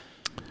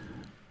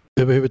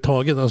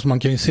 Överhuvudtaget, alltså man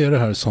kan ju se det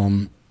här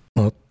som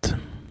att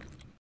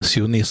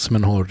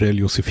sionismen har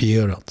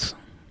religiosifierats.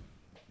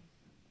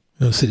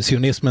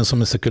 Sionismen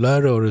som en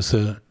sekulär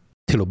rörelse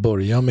till att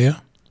börja med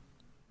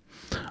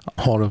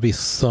har av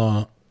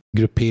vissa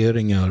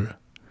grupperingar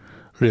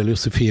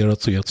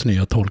religiosifierats och getts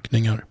nya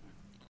tolkningar.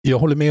 Jag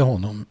håller med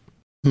honom,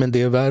 men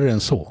det är värre än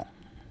så.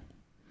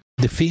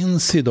 Det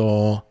finns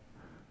idag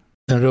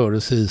en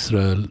rörelse i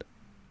Israel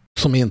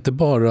som inte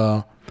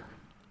bara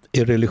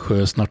är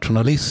religiös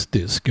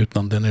nationalistisk,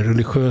 utan den är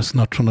religiös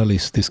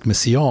nationalistisk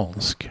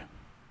messiansk.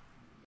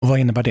 Och vad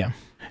innebär det?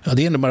 Ja,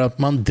 det innebär att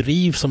man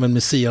drivs av en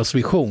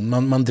messiasvision.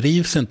 Man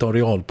drivs inte av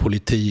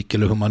realpolitik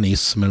eller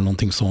humanism eller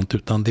någonting sånt,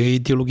 utan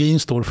ideologin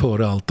står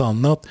före allt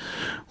annat.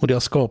 Och det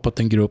har skapat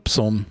en grupp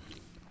som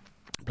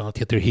bland annat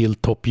heter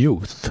Hilltop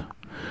Youth.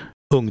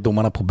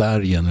 Ungdomarna på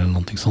bergen eller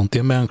någonting sånt. Det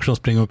är människor som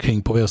springer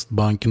omkring på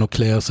Västbanken och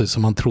klär sig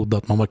som man trodde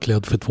att man var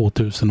klädd för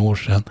 2000 år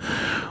sedan,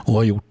 och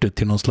har gjort det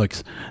till någon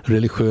slags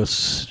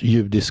religiös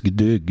judisk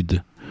dygd.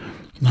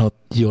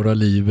 Att göra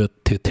livet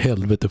till ett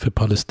helvete för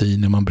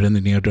palestinier. Man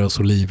bränner ner deras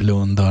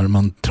olivlundar,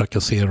 man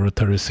trakasserar och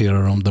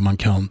terroriserar dem där man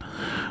kan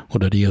och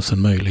där det ges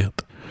en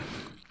möjlighet.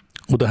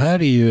 Och det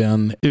här är ju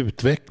en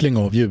utveckling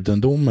av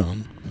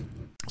judendomen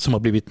som har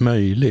blivit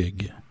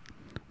möjlig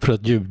för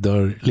att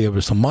judar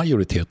lever som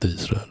majoritet i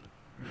Israel.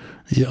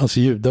 Alltså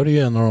judar är ju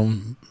en av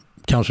dem,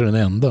 kanske den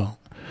enda.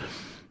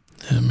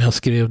 Men jag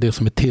skrev det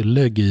som ett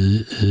tillägg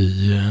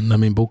när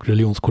min bok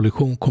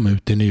Religionskollision kom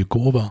ut i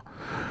Nygåva.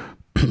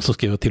 Så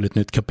skrev jag till ett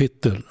nytt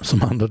kapitel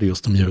som handlade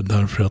just om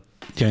judar, för att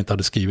jag inte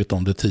hade skrivit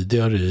om det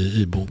tidigare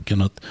i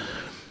boken. Att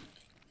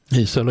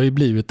Israel har ju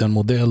blivit en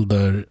modell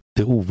där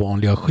det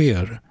ovanliga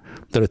sker.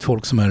 Där ett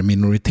folk som är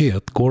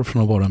minoritet går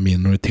från att vara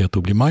minoritet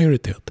och bli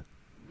majoritet.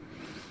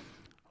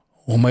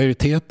 Och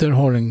majoriteter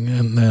har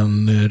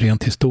en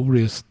rent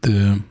historiskt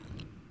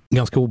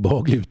ganska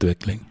obehaglig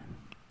utveckling.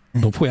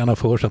 De får gärna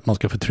för sig att man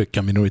ska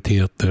förtrycka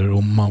minoriteter,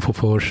 och man får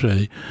för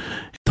sig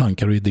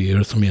tankar och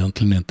idéer som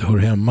egentligen inte hör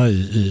hemma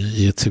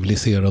i ett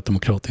civiliserat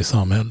demokratiskt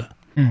samhälle.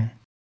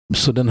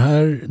 Så den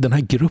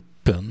här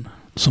gruppen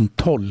som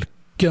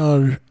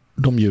tolkar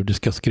de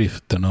judiska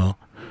skrifterna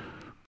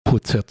på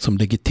ett sätt som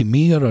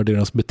legitimerar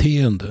deras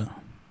beteende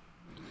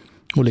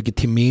och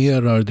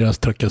legitimerar deras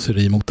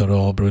trakasseri mot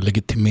araber och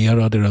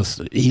legitimerar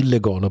deras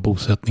illegala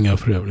bosättningar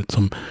för övrigt,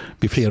 som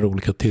vid flera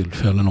olika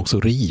tillfällen också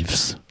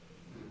rivs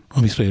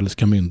av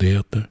israeliska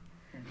myndigheter.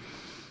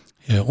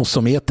 Och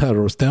som är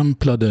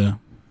terrorstämplade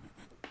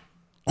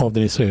av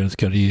den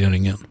israeliska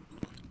regeringen.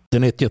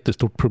 Den är ett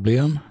jättestort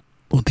problem,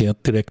 och det är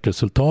ett direkt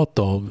resultat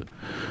av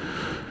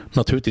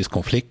Naturligtvis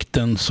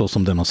konflikten så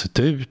som den har sett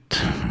ut.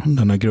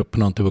 Den här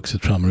gruppen har inte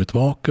vuxit fram ur ett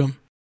vakuum.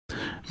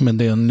 Men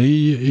det är en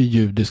ny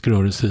judisk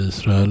rörelse i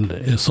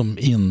Israel som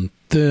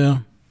inte...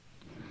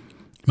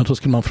 Men då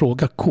skulle man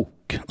fråga Koch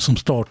som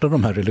startade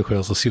de här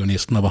religiösa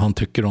sionisterna vad han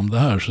tycker om det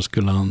här, så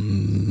skulle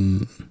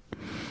han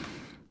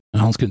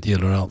skulle inte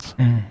gilla det alls.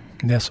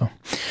 Det är så.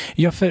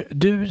 Ja, för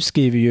du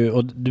skriver ju,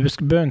 och du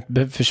behöver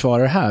inte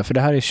försvara det här, för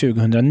det här är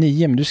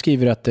 2009, men du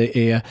skriver att det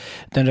är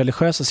den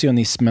religiösa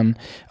sionismen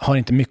har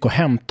inte mycket att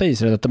hämta i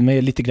Israel, att de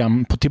är lite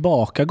grann på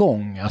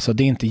tillbakagång. Alltså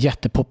det är inte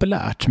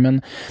jättepopulärt,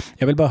 men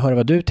jag vill bara höra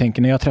vad du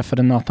tänker. När jag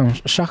träffade Nathan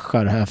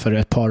Shachar här för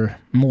ett par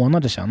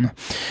månader sedan,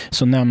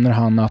 så nämner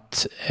han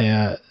att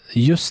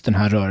just den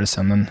här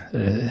rörelsen, den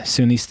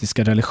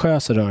sionistiska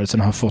religiösa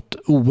rörelsen, har fått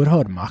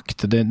oerhörd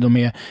makt. De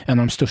är en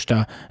av de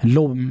största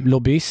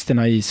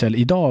lobbyisterna i Israel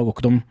idag,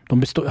 och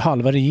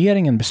halva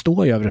regeringen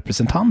består ju av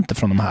representanter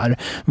från de här.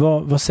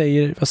 Vad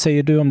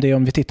säger du om det,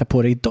 om vi tittar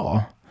på det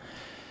idag?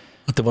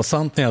 Att det var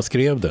sant när jag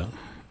skrev det,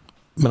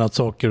 men att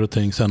saker och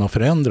ting sen har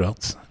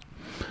förändrats.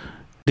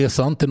 Det är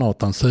sant det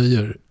Nathan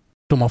säger.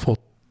 De har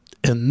fått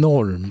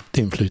enormt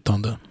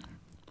inflytande.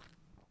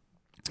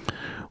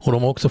 Och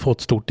de har också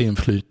fått stort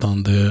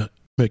inflytande,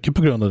 mycket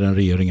på grund av den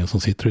regeringen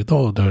som sitter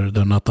idag,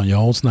 där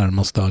Netanyahus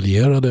närmaste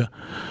allierade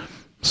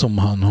som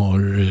han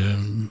har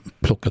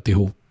plockat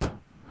ihop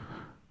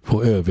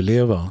för att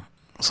överleva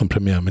som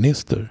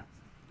premiärminister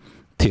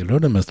tillhör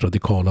den mest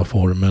radikala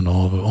formen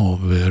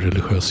av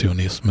religiös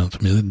sionismen.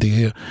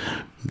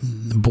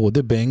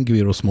 Både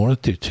Ben-Gvir och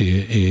Smotrich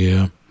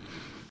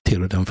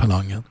tillhör den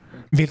falangen.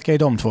 Vilka är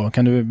de två?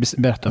 Kan du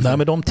berätta? Nej,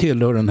 men de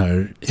tillhör den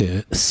här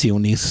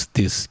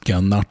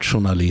sionistiska,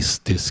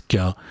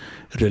 nationalistiska,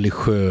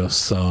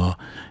 religiösa,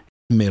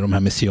 med de här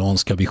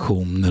messianska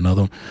visionerna.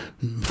 De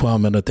får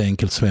använda ett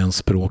enkelt svenskt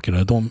språk.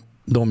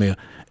 De är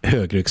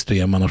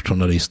högerextrema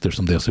nationalister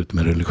som dessutom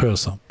är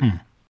religiösa.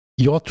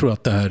 Jag tror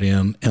att det här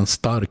är en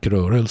stark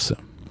rörelse.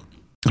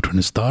 Jag tror den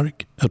är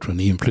stark. Jag tror den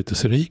är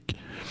inflytelserik.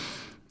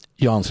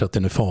 Jag anser att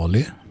den är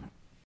farlig.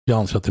 Jag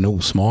anser att den är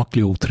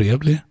osmaklig och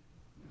otrevlig.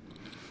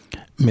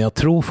 Men jag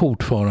tror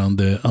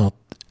fortfarande att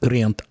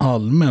rent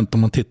allmänt,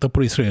 om man tittar på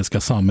det israeliska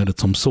samhället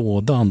som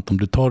sådant, om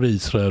du tar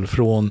Israel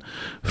från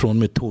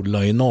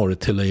Metulla i norr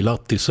till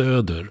Eilat i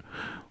söder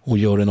och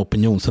gör en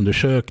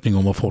opinionsundersökning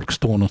om var folk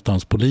står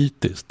någonstans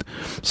politiskt,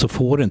 så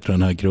får inte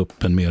den här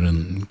gruppen mer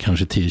än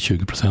kanske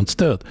 10-20%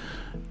 stöd.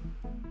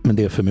 Men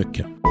det är för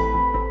mycket.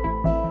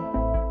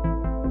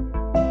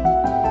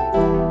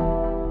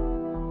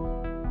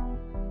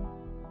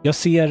 Jag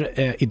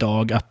ser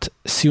idag att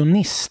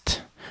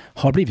sionist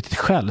har blivit ett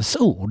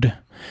skällsord.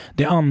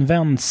 Det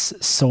används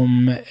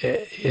som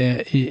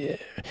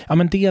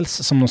dels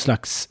som någon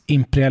slags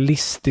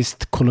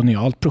imperialistiskt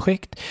kolonialt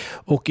projekt,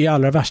 och i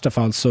allra värsta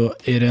fall så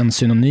är det en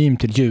synonym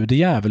till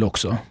judejävel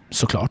också,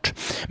 såklart.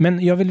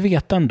 Men jag vill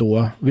veta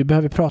ändå, vi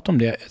behöver prata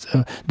om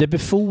det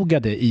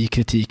befogade i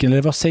kritiken,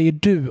 eller vad säger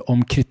du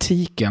om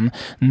kritiken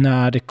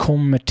när det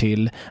kommer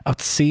till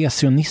att se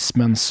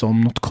sionismen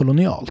som något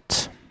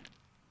kolonialt?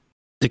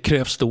 Det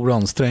krävs stor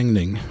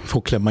ansträngning för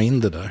att klämma in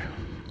det där.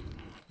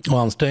 Och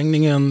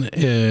ansträngningen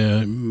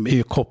är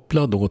ju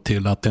kopplad då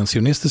till att den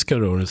sionistiska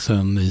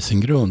rörelsen i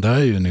sin grund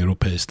är ju en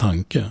europeisk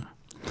tanke.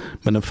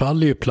 Men den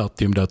faller ju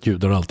platt i och med att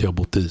judar alltid har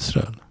bott i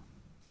Israel.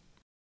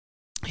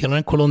 Hela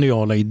den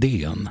koloniala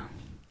idén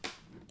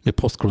med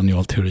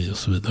postkolonial teori och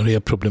så vidare är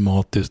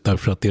problematiskt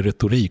därför att det är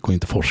retorik och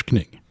inte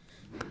forskning.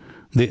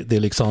 Det är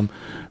liksom,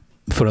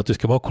 för att du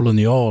ska vara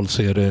kolonial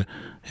så är det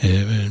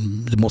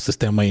måste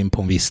stämma in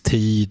på en viss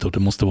tid, och det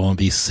måste vara en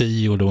viss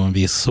si och det var en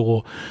viss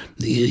så.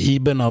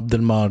 Ibn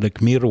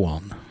Abdelmalek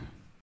Mirwan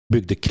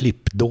byggde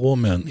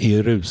klippdomen i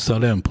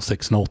Jerusalem på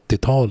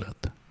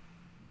 1680-talet.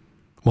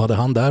 Vad hade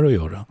han där att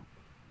göra?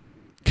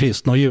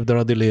 Kristna och judar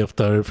hade levt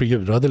där, för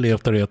judar hade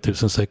levt där i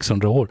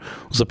 1600 år,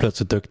 och så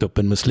plötsligt dök upp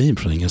en muslim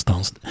från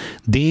ingenstans.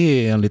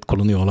 Det är enligt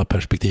koloniala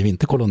perspektiv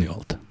inte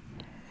kolonialt.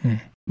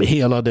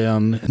 Hela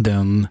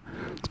den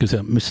ska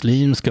säga,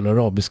 muslimska eller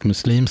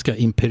arabisk-muslimska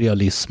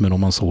imperialismen,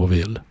 om man så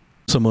vill,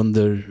 som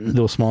under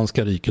det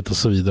Osmanska riket och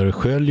så vidare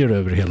sköljer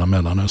över hela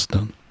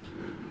Mellanöstern.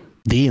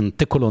 Det är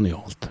inte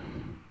kolonialt.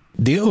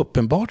 Det är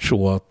uppenbart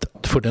så att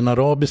för den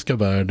arabiska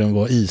världen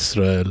var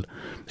Israel,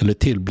 eller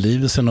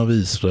tillblivelsen av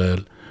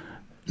Israel,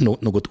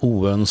 något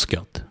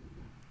oönskat.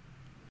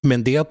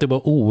 Men det att det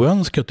var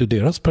oönskat ur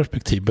deras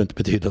perspektiv behöver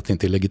inte betyda att det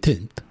inte är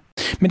legitimt.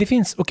 Men det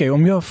finns,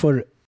 om jag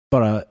får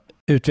bara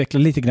utveckla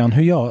lite grann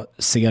hur jag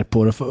ser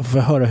på det och få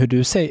höra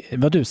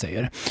vad du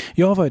säger.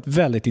 Jag har varit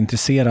väldigt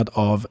intresserad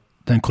av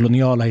den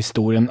koloniala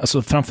historien,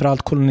 alltså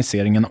framförallt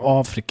koloniseringen av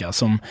Afrika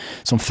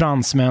som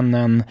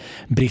fransmännen,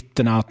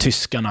 britterna,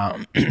 tyskarna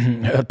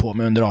höll på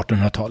med under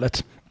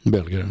 1800-talet.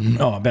 Belgierna.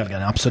 Ja,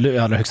 belgarna, absolut, i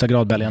allra högsta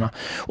grad belgarna.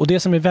 Och det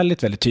som är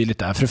väldigt, väldigt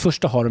tydligt är, för det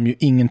första har de ju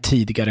ingen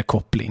tidigare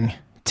koppling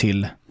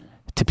till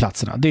till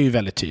platserna. Det är ju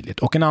väldigt tydligt.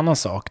 Och en annan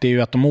sak, det är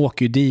ju att de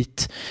åker ju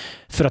dit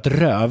för att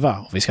röva,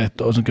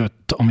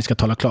 om vi ska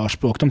tala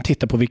klarspråk. De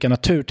tittar på vilka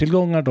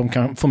naturtillgångar de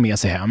kan få med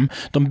sig hem.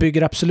 De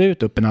bygger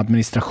absolut upp en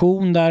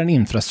administration där, en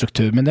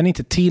infrastruktur, men den är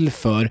inte till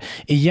för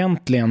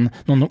egentligen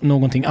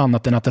någonting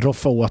annat än att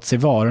roffa åt sig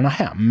varorna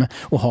hem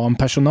och ha en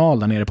personal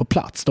där nere på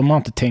plats. De har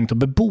inte tänkt att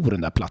bebo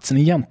den där platsen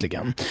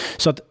egentligen.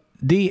 Så att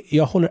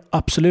jag håller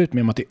absolut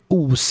med om att det är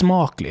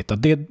osmakligt.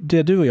 Att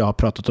det du och jag har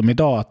pratat om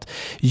idag, att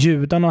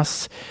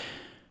judarnas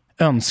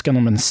önskan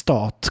om en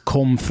stat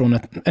kom från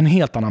en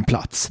helt annan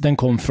plats. Den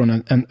kom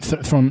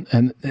från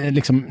en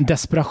liksom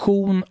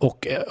desperation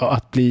och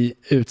att bli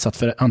utsatt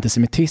för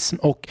antisemitism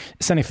och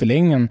sen i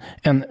förlängningen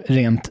en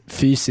rent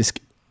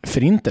fysisk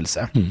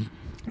förintelse.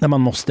 När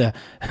man måste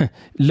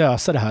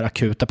lösa det här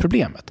akuta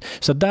problemet.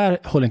 Så där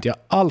håller inte jag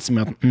alls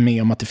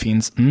med om att det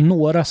finns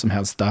några som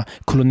helst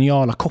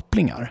koloniala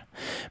kopplingar.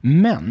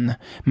 Men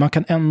man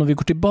kan ändå, vi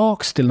går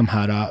tillbaks till de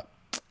här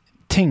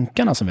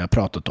tänkarna som vi har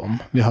pratat om.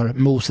 Vi har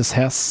Moses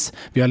Hess,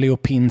 vi har Leo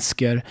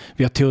Pinsker,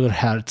 vi har Theodor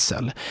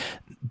Herzl.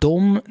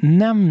 De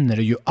nämner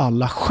ju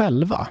alla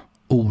själva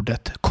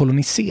ordet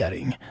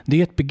kolonisering. Det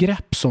är ett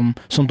begrepp som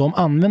de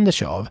använder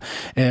sig av.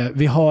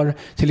 Vi har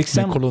till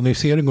exempel... Men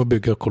kolonisering och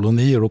bygga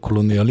kolonier och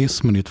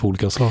kolonialismen är två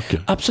olika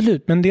saker.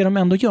 Absolut, men det de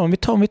ändå gör,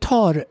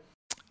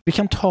 vi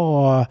kan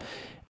ta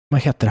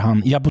vad heter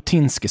han?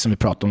 Jabotinsky som vi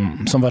pratade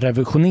om, som var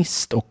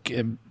revisionist och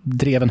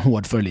drev en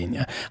hårdför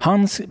linje.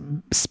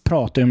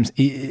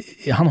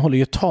 Han håller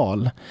ju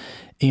tal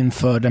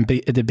inför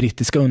det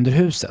brittiska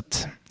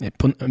underhuset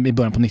i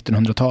början på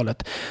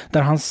 1900-talet.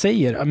 Där han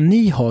säger,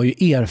 ni har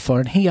ju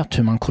erfarenhet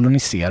hur man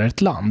koloniserar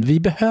ett land. Vi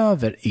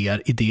behöver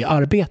er i det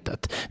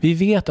arbetet. Vi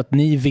vet att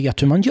ni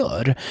vet hur man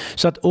gör.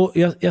 Så att, och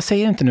jag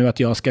säger inte nu att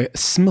jag ska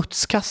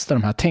smutskasta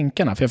de här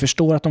tänkarna, för jag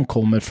förstår att de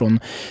kommer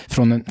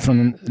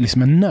från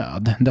liksom en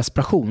nöd, en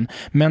desperation.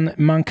 Men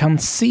man kan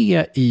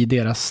se i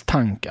deras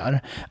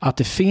tankar att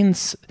det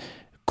finns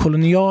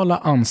koloniala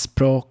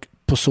anspråk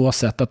på så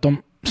sätt att de,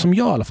 som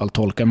jag i alla fall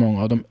tolkar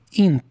många av dem,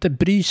 inte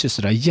bryr sig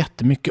så där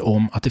jättemycket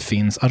om att det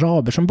finns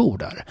araber som bor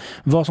där.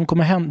 Vad som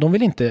kommer hända, de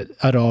vill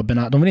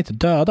inte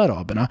döda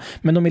araberna,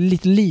 men de är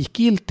lite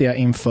likgiltiga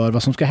inför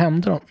vad som ska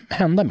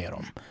hända med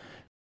dem.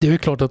 Det är ju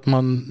klart att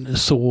man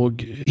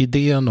såg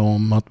idén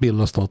om att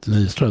bilda staten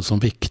Israel som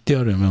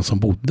viktigare än vem som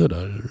bodde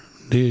där.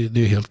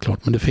 Det är helt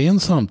klart, men det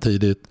finns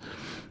samtidigt,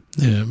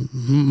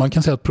 man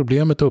kan säga att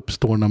problemet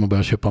uppstår när man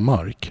börjar köpa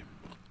mark.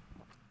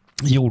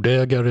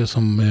 Jordägare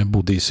som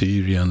bodde i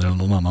Syrien eller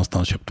någon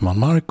annanstans köpte man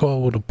mark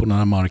av, och då på den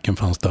här marken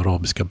fanns det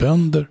arabiska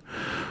bönder,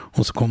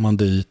 och så kom man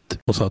dit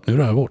och sa att nu är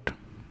det här vårt.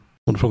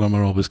 Och då frågade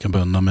de arabiska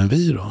bönderna, men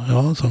vi då?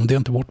 Ja, så det är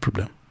inte vårt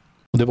problem.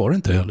 Och det var det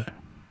inte heller.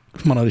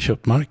 För man hade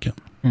köpt marken.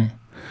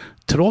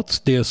 Trots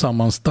det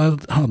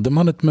sammanställd hade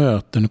man ett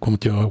möte, nu kommer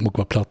inte jag ihåg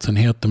vad platsen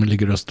heter, men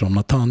ligger öster om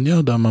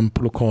Natanja, där man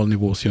på lokal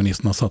nivå,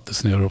 sionisterna, satte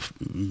sig ner och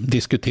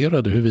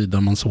diskuterade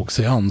huruvida man såg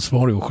sig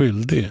ansvarig och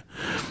skyldig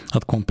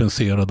att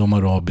kompensera de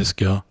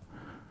arabiska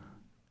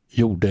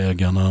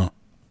jordägarna,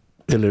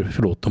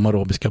 de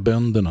arabiska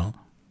bönderna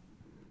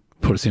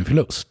för sin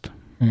förlust.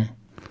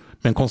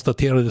 Men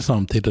konstaterade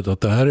samtidigt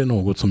att det här är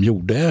något som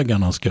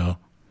jordägarna som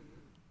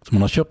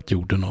man har köpt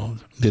jorden av.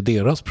 Det är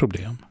deras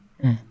problem.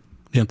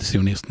 Det är inte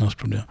sionisternas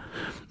problem.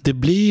 Det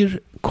blir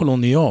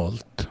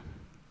kolonialt,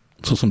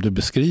 så som du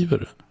beskriver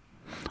det.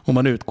 Om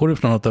man utgår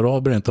ifrån att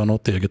araber inte har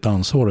något eget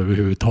ansvar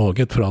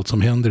överhuvudtaget för allt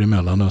som händer i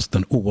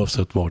Mellanöstern,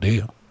 oavsett var det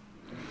är.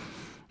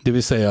 Det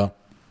vill säga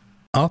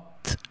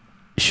att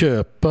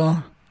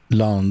köpa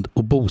land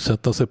och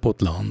bosätta sig på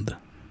ett land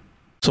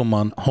som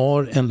man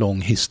har en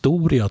lång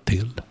historia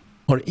till,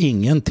 har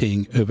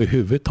ingenting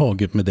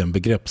överhuvudtaget med den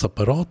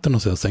begreppsapparaten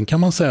att säga. Sen kan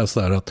man säga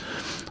så här att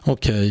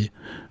okej,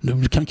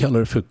 du kan kalla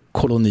det för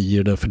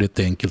kolonier därför det är ett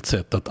enkelt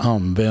sätt att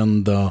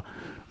använda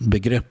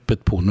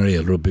begreppet på när det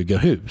gäller att bygga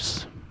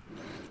hus.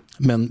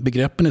 Men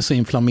begreppen är så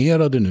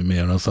inflammerade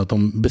numera så att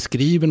de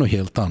beskriver något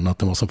helt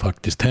annat än vad som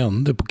faktiskt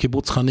hände. På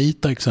Kibbutz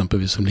Hanita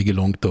exempelvis, som ligger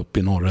långt upp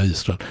i norra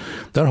Israel,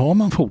 där har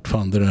man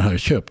fortfarande det här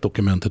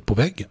köpdokumentet på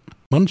väggen.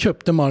 Man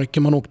köpte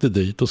marken, man åkte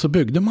dit och så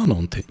byggde man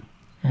någonting.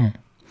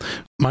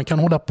 Man kan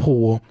hålla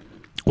på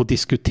och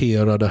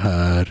diskutera det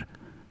här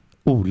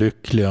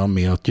olyckliga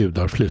med att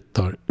judar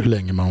flyttar hur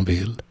länge man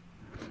vill.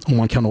 Och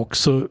man kan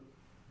också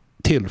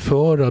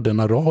tillföra den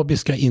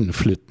arabiska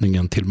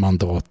inflyttningen till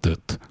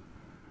mandatet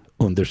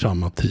under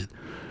samma tid.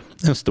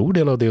 En stor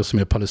del av det som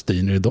är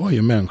palestinier idag är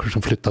ju människor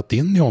som flyttat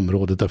in i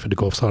området därför det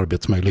gavs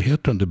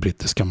arbetsmöjligheter under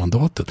brittiska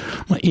mandatet.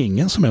 Man har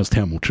ingen som helst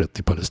hemortsrätt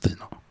i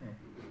Palestina.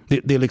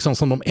 Det är liksom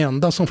som de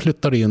enda som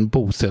flyttar in,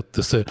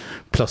 bosätter sig,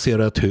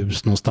 placerar ett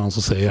hus någonstans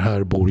och säger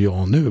här bor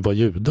jag nu, var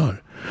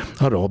judar.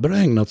 Araber har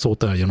ägnat sig åt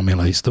det här genom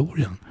hela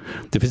historien.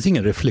 Det finns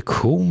ingen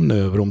reflektion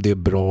över om det är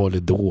bra eller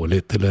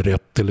dåligt eller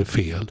rätt eller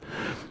fel.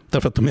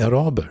 Därför att de är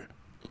araber.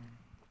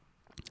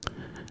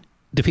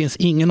 Det finns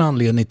ingen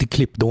anledning till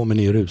klippdomen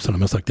i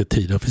Jerusalem, jag har sagt det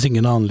tidigare. Det finns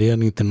ingen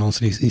anledning till någon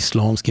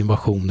islamsk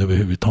invasion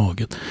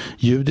överhuvudtaget.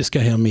 Judiska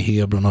hem i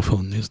Hebron har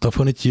funnits. Det har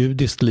funnits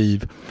judiskt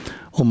liv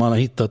och man har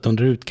hittat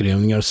under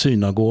utgrävningar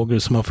synagoger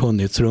som har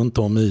funnits runt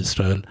om i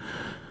Israel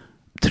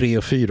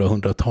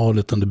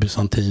 300-400-talet under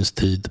bysantinsk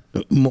tid.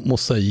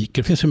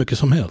 Mosaiker, det finns hur mycket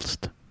som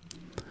helst.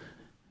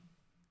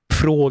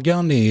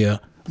 Frågan är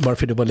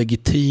varför det var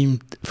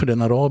legitimt för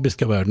den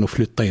arabiska världen att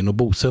flytta in och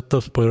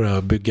bosätta sig på det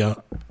här, bygga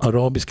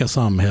arabiska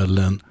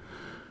samhällen,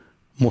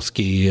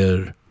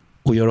 moskéer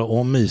och göra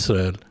om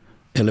Israel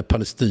eller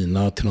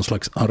Palestina till någon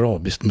slags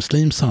arabiskt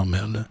muslimskt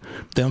samhälle.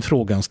 Den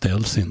frågan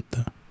ställs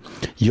inte.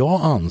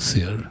 Jag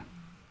anser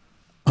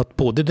att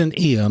både den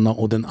ena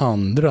och den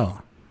andra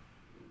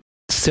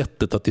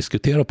sättet att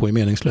diskutera på är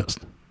meningslöst.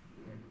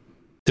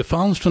 Det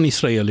fanns från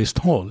israeliskt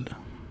håll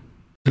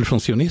eller från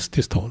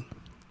sionistiskt håll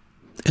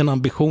en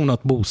ambition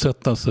att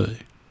bosätta sig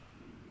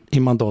i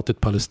mandatet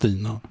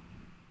Palestina.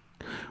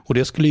 Och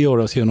det skulle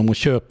göras genom att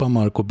köpa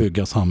mark och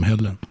bygga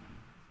samhällen.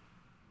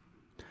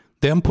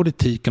 Den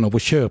politiken av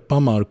att köpa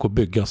mark och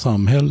bygga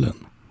samhällen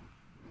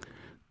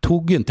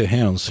tog inte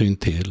hänsyn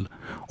till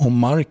om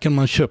marken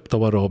man köpte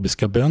av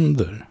arabiska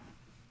bönder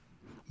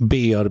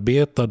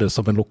bearbetades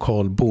av en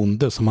lokal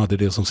bonde som hade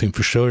det som sin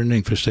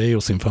försörjning för sig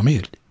och sin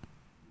familj.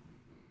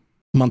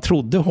 Man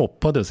trodde,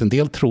 hoppades, en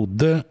del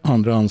trodde,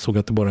 andra ansåg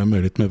att det bara är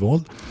möjligt med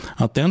våld,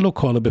 att den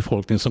lokala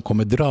befolkningen som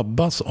kommer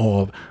drabbas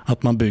av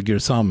att man bygger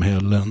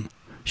samhällen,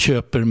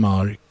 köper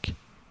mark,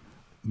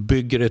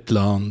 bygger ett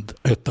land,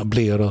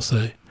 etablerar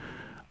sig,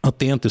 att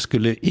det inte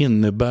skulle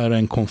innebära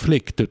en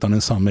konflikt utan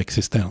en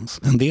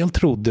samexistens. En del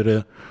trodde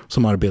det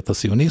som arbetar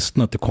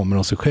sionisten att det kommer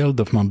av sig själv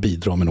därför man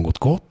bidrar med något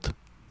gott.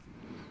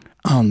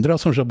 Andra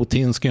som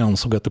Jabotinsky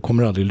ansåg att det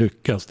kommer aldrig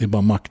lyckas, det är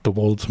bara makt och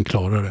våld som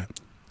klarar det.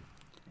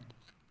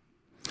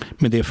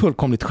 Men det är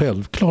fullkomligt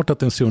självklart att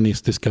den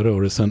sionistiska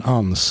rörelsen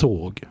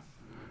ansåg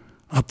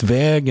att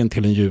vägen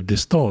till en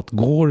judisk stat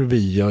går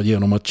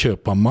genom att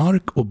köpa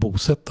mark och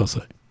bosätta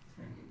sig.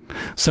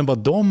 Sen vad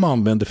de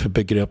använde för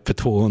begrepp för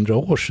 200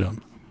 år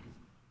sedan,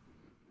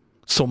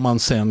 som man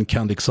sen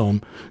kan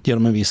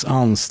genom en viss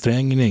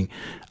ansträngning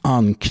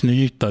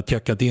anknyta till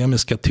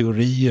akademiska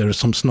teorier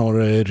som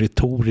snarare är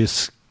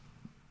retoriska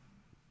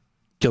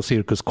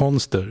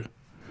cirkuskonster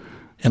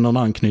än någon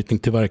anknytning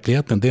till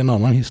verkligheten, det är en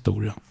annan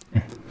historia.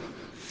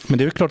 Men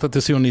det är klart att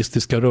den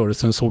sionistiska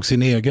rörelsen såg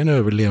sin egen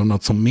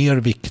överlevnad som mer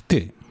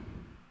viktig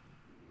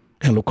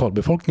än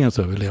lokalbefolkningens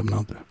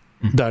överlevnad.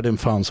 Där den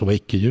fanns och var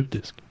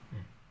icke-judisk.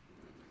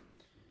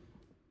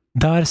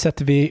 Där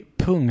sätter vi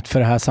punkt för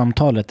det här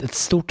samtalet. Ett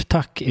stort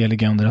tack, Eli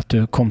Göndör, att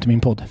du kom till min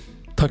podd.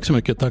 Tack så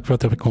mycket, tack för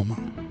att jag fick komma.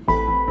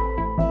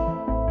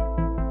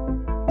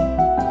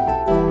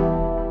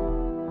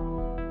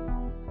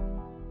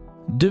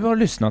 Du har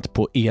lyssnat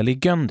på Eli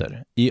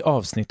Göndör i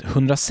avsnitt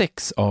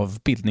 106 av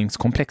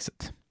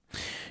Bildningskomplexet.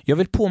 Jag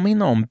vill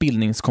påminna om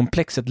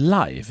Bildningskomplexet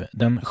live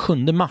den 7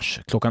 mars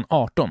klockan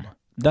 18.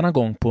 Denna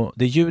gång på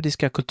det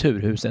judiska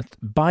kulturhuset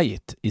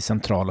Bayit i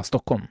centrala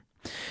Stockholm.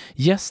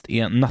 Gäst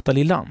är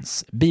Nathalie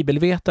Lantz,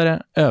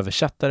 bibelvetare,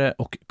 översättare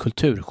och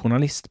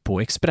kulturjournalist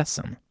på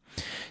Expressen.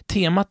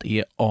 Temat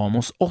är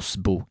Amos Oss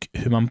bok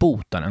Hur man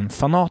botar en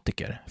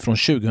fanatiker från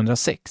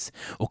 2006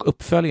 och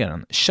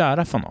uppföljaren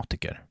Kära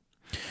fanatiker.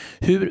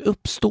 Hur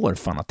uppstår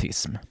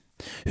fanatism?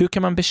 Hur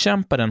kan man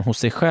bekämpa den hos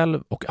sig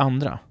själv och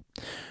andra?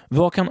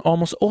 Vad kan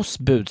Amos Oss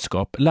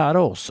budskap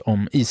lära oss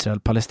om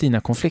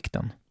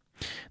Israel-Palestina-konflikten?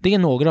 Det är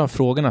några av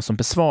frågorna som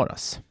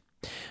besvaras.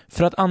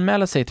 För att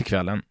anmäla sig till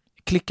kvällen,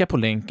 klicka på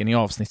länken i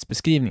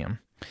avsnittsbeskrivningen.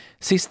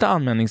 Sista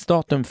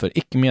anmälningsdatum för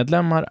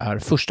icke-medlemmar är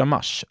 1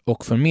 mars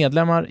och för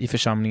medlemmar i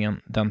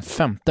församlingen den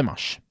 5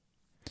 mars.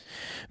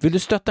 Vill du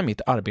stötta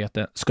mitt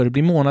arbete ska du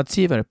bli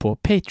månadsgivare på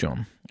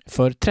Patreon.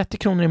 För 30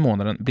 kronor i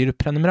månaden blir du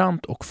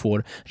prenumerant och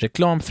får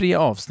reklamfria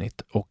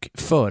avsnitt och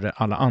före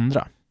alla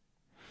andra.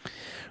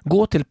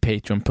 Gå till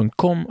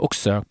patreon.com och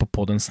sök på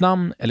poddens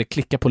namn eller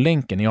klicka på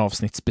länken i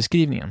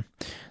avsnittsbeskrivningen.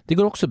 Det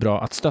går också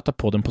bra att stötta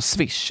podden på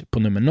Swish på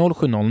nummer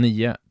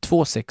 0709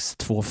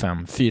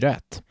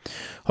 262541.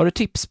 Har du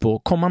tips på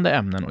kommande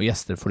ämnen och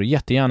gäster får du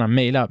jättegärna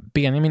mejla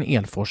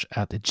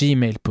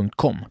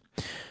benjaminelfors@gmail.com.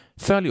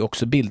 Följ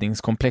också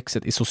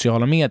Bildningskomplexet i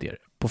sociala medier.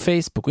 På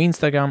Facebook och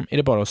Instagram är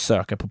det bara att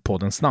söka på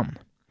poddens namn.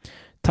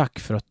 Tack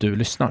för att du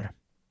lyssnar.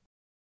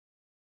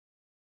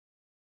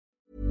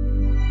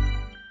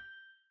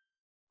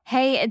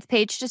 Hey, it's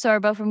Paige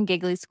DeSorbo from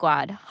Giggly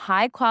Squad.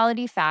 High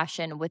quality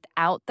fashion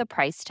without the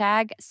price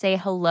tag. Say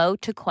hello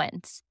to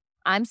Quince.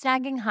 I'm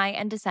snagging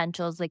high-end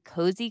essentials like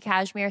cozy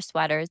cashmere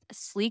sweaters,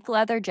 sleek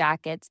leather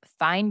jackets,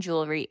 fine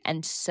jewelry,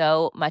 and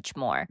so much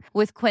more.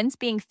 With Quince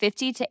being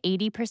 50 to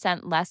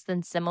 80% less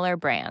than similar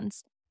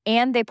brands.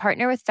 And they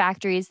partner with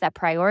factories that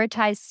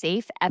prioritize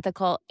safe,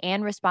 ethical,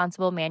 and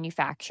responsible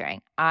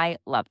manufacturing. I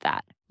love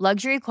that.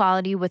 Luxury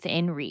quality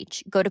within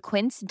reach. Go to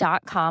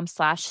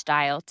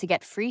quince.com/style to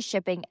get free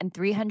shipping and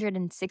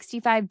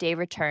 365-day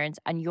returns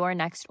on your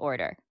next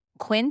order.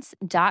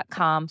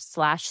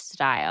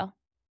 Quince.com/style.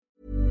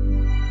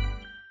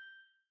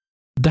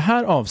 Det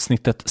här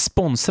avsnittet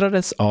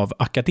sponsrades av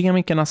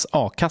Akademikernas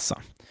A-kassa.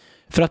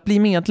 För att bli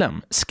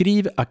medlem,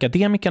 skriv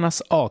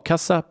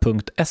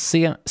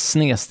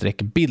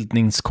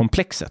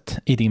akademikernasakassa.se/bildningskomplexet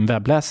i din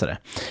webbläsare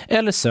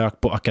eller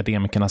sök på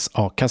Akademikernas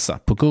A-kassa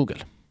på Google.